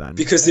League teams then?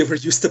 Because they were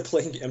used to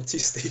playing empty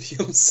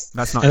stadiums.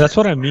 That's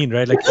what I mean,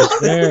 right? Like,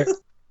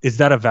 is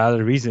that a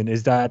valid reason?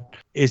 Is that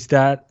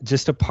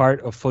just a part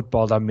of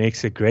football that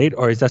makes it great,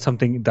 or is that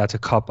something that's a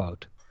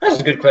cop-out? That's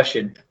a good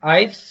question.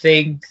 I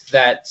think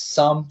that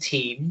some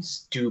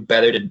teams do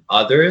better than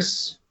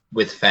others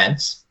with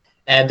fans.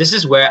 And this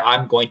is where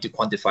I'm going to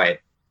quantify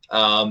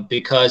it.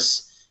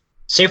 Because,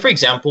 say, for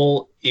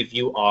example, if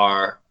you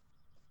are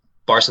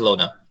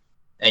Barcelona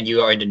and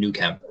you are in the Nou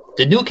Camp,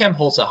 the Nou Camp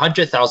holds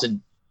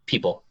 100,000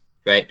 people,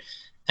 right?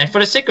 And for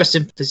the sake of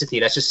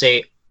simplicity, let's just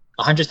say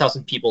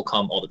 100,000 people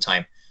come all the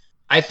time.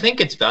 I think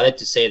it's valid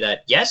to say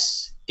that,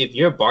 yes, if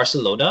you're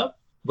Barcelona,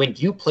 when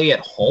you play at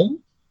home,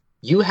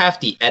 you have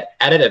the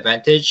added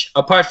advantage,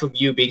 apart from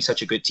you being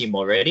such a good team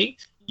already,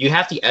 you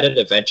have the added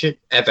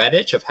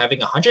advantage of having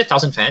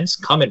 100,000 fans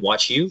come and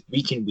watch you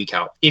week in, week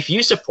out. If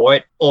you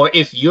support, or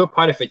if you're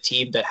part of a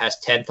team that has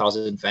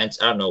 10,000 fans,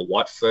 I don't know,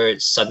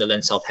 Watford,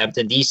 Sunderland,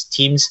 Southampton, these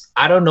teams,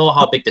 I don't know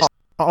how big this.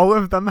 All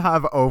of them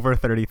have over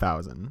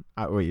 30,000,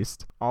 at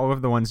least. All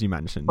of the ones you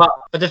mentioned. But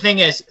the thing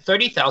is,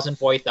 30,000,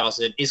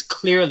 40,000 is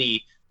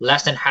clearly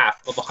less than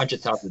half of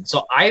 100,000.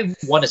 So I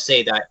want to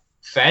say that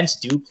fans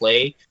do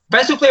play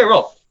a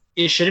role.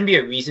 It shouldn't be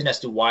a reason as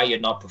to why you're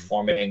not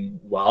performing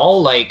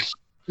well. Like,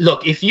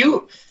 look,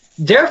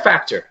 they're a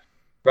factor,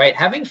 right?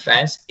 Having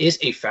fans is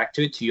a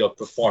factor to your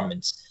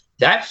performance.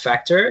 That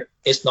factor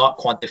is not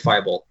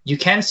quantifiable. You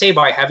can't say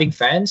by having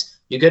fans,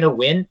 you're going to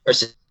win a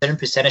certain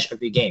percentage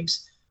of your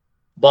games.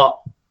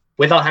 But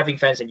without having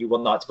fans, then you will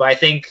not. But I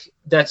think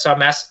that's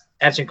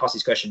answering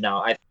Kosti's question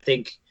now. I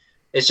think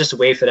it's just a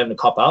way for them to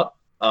cop out.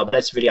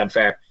 That's really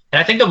unfair. And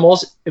I think the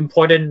most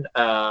important,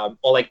 or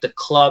like the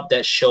club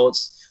that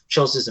shows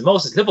this the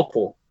most is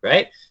Liverpool,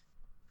 right?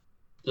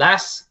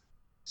 Last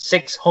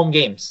 6 home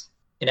games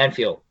in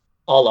Anfield,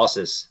 all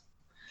losses.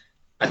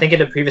 I think in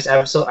the previous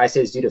episode, I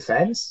said it's due to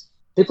fans.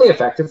 They play a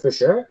factor for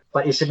sure,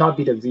 but it should not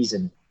be the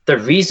reason. The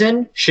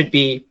reason should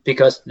be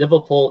because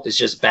Liverpool is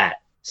just bad.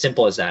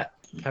 Simple as that.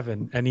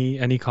 Kevin,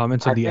 any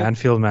comments on the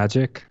Anfield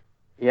magic?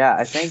 Yeah,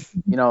 I think,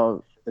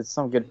 it's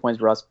some good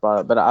points Russ brought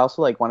up, but I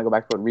also want to go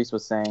back to what Reese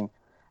was saying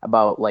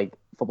about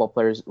football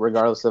players,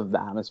 regardless of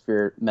the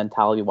atmosphere,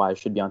 mentality-wise,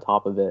 should be on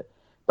top of it.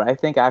 But I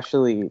think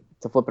actually,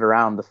 to flip it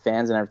around, the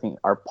fans and everything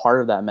are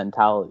part of that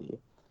mentality.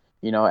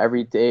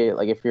 Every day,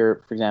 if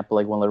you're, for example,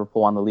 when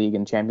Liverpool won the league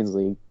and Champions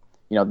League,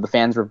 the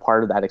fans were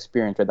part of that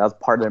experience, right? That was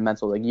part of their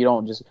mental. You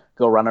don't just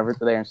go run over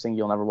to there and sing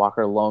 "You'll Never Walk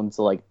Alone"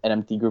 to an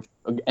empty group,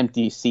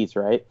 empty seats,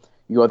 right?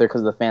 You go there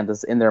because of the fans.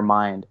 That's in their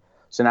mind.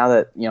 So now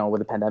that with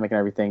the pandemic and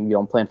everything, you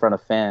don't play in front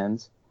of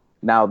fans.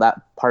 Now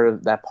that part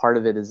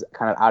of it is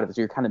kind of out of it.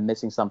 So you're kind of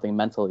missing something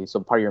mentally. So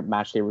part of your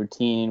match day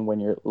routine, when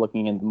you're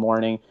looking in the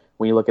morning,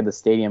 when you look at the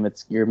stadium,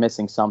 you're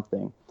missing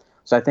something.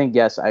 So I think,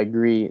 yes, I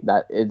agree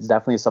that it's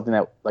definitely something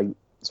that,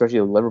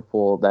 especially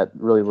Liverpool, that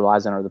really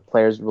relies on, or the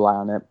players rely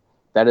on it.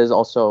 That is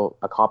also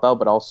a cop-out,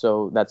 but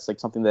also that's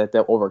something that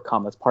they'll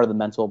overcome. That's part of the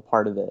mental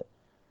part of it,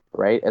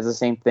 right? It's the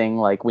same thing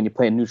when you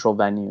play in neutral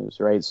venues,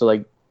 right?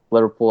 So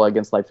Liverpool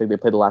against Leipzig, they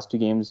played the last 2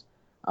 games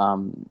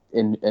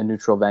in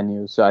neutral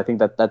venues. So I think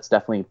that's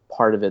definitely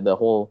part of it. The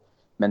whole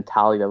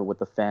mentality of it with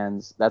the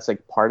fans, that's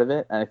part of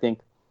it. And I think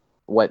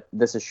what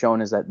this has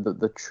shown is that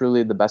the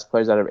truly the best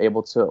players that are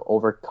able to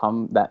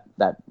overcome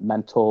that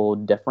mental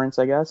difference,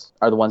 I guess,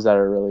 are the ones that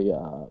are really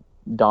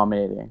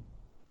dominating.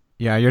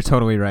 Yeah, you're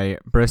totally right.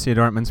 Borussia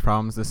Dortmund's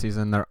problems this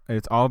season,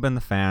 it's all been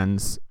the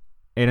fans.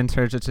 Aiden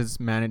Terzić's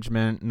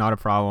management, not a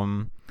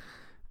problem.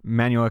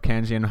 Manuel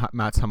Akanji and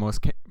Mats Hummels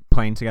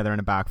playing together in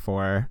a back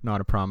four,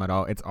 not a problem at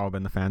all. It's all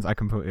been the fans. I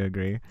completely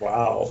agree.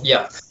 Wow.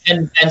 Yeah,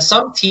 and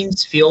some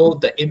teams feel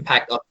the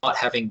impact of not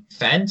having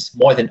fans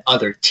more than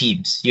other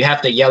teams. You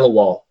have the Yellow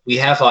Wall, we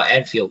have our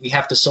Anfield, we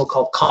have the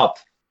so-called Cop.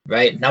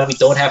 Right now, we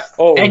don't have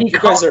any. You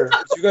guys are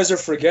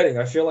forgetting.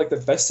 I feel like the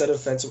best set of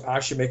fans who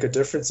actually make a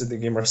difference in the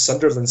game are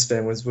Sunderland's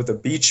fans with a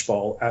beach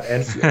ball at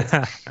Anfield.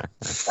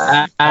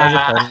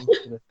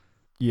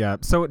 Yeah,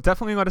 so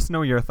definitely let us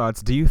know your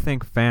thoughts. Do you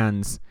think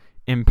fans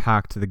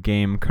impact the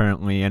game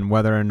currently, and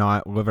whether or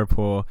not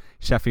Liverpool,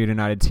 Sheffield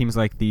United, teams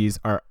like these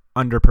are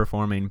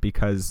underperforming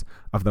because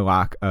of the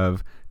lack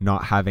of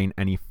not having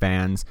any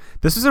fans?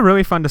 This is a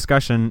really fun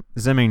discussion.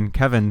 Zimming,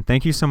 Kevin,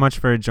 thank you so much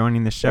for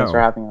joining the show. Thanks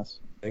for having us.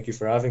 Thank you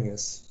for having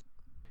us.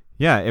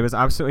 Yeah, it was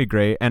absolutely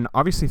great. And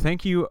obviously,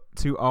 thank you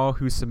to all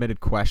who submitted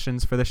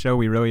questions for the show.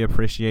 We really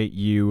appreciate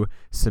you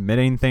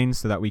submitting things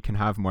so that we can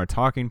have more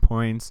talking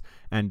points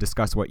and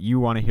discuss what you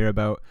want to hear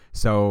about.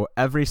 So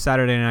every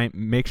Saturday night,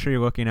 make sure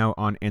you're looking out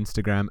on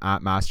Instagram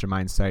at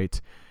Masterminds site,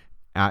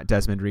 at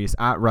Desmond Reese,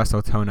 at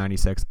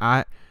RussellToe96,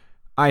 at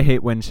I Hate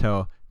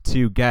Windchill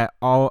to get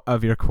all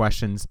of your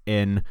questions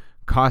in.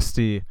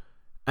 Costi,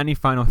 any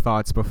final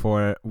thoughts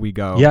before we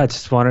go? Yeah, I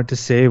just wanted to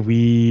say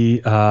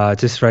we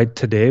just right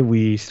today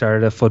we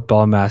started a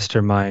Futbol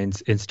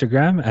Masterminds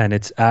Instagram, and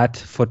it's at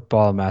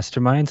Futbol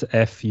Masterminds,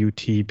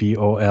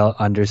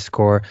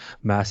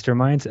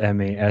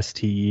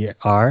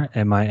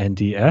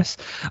 FUTBOL_Masterminds,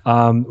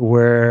 MASTERMINDS.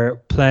 We're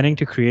planning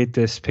to create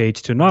this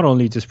page to not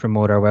only just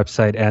promote our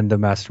website and the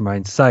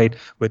Mastermind site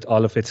with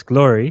all of its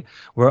glory,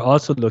 we're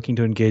also looking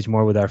to engage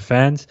more with our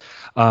fans.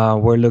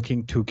 We're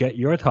looking to get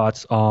your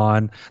thoughts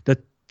on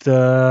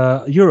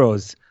the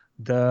Euros,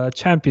 the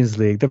Champions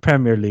League, the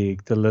Premier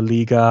League, the La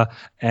Liga,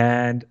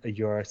 and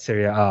your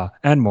Serie A,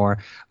 and more.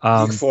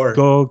 League 4.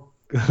 Go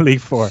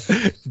League 4.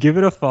 Give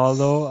it a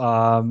follow,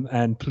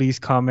 and please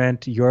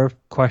comment your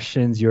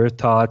questions, your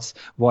thoughts,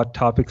 what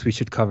topics we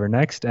should cover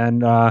next,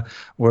 and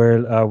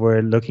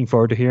we're looking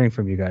forward to hearing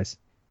from you guys.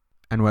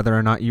 And whether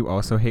or not you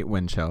also hate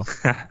Windchill.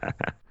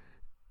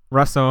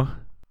 Russell,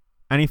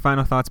 any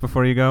final thoughts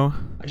before you go?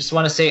 I just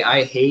want to say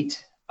I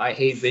hate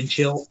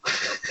Windchill.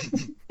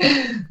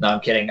 No,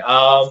 I'm kidding.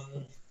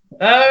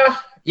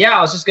 Yeah,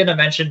 I was just gonna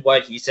mention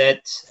what he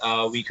said.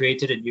 We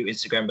created a new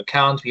Instagram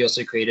account. We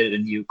also created a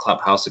new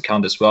Clubhouse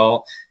account as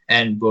well,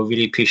 and we'll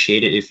really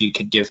appreciate it if you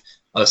could give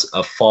us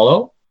a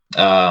follow.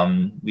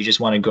 We just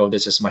want to grow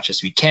this as much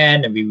as we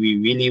can, and we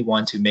really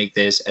want to make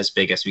this as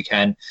big as we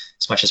can,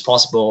 as much as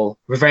possible.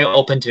 We're very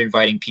open to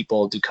inviting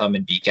people to come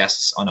and be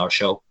guests on our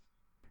show.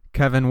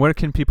 Kevin, where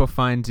can people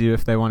find you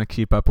if they want to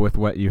keep up with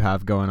what you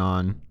have going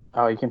on?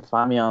 Oh, you can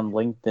find me on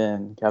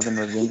LinkedIn, Kevin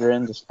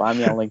Ravindran. Just find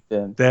me on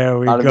LinkedIn. There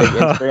we Not go. a big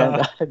Instagram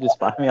guy. Just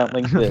find me on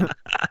LinkedIn.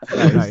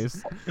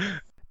 Nice.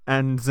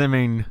 And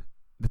Zimming,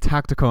 the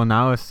tactical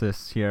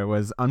analysis here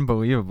was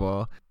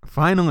unbelievable.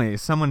 Finally,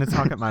 someone to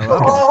talk at my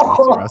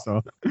level.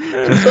 Russell.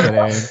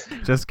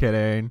 Just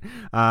kidding.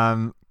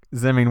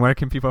 Zimming, where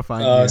can people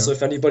find you? So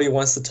if anybody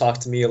wants to talk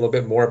to me a little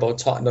bit more about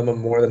Tottenham,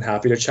 I'm more than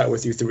happy to chat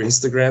with you through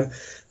Instagram.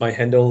 My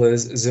handle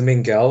is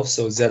Zimmingao,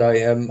 so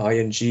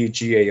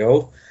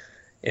ZIMINGGAO.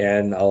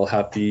 And I'll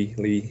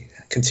happily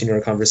continue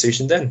our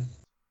conversation then.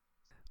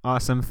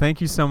 Awesome.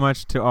 Thank you so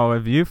much to all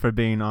of you for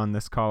being on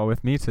this call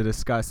with me to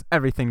discuss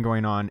everything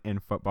going on in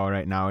football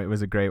right now. It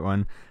was a great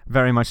one.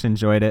 Very much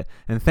enjoyed it.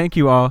 And thank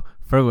you all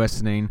for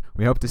listening.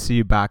 We hope to see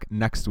you back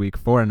next week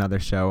for another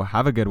show.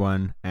 Have a good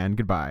one, and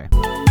goodbye.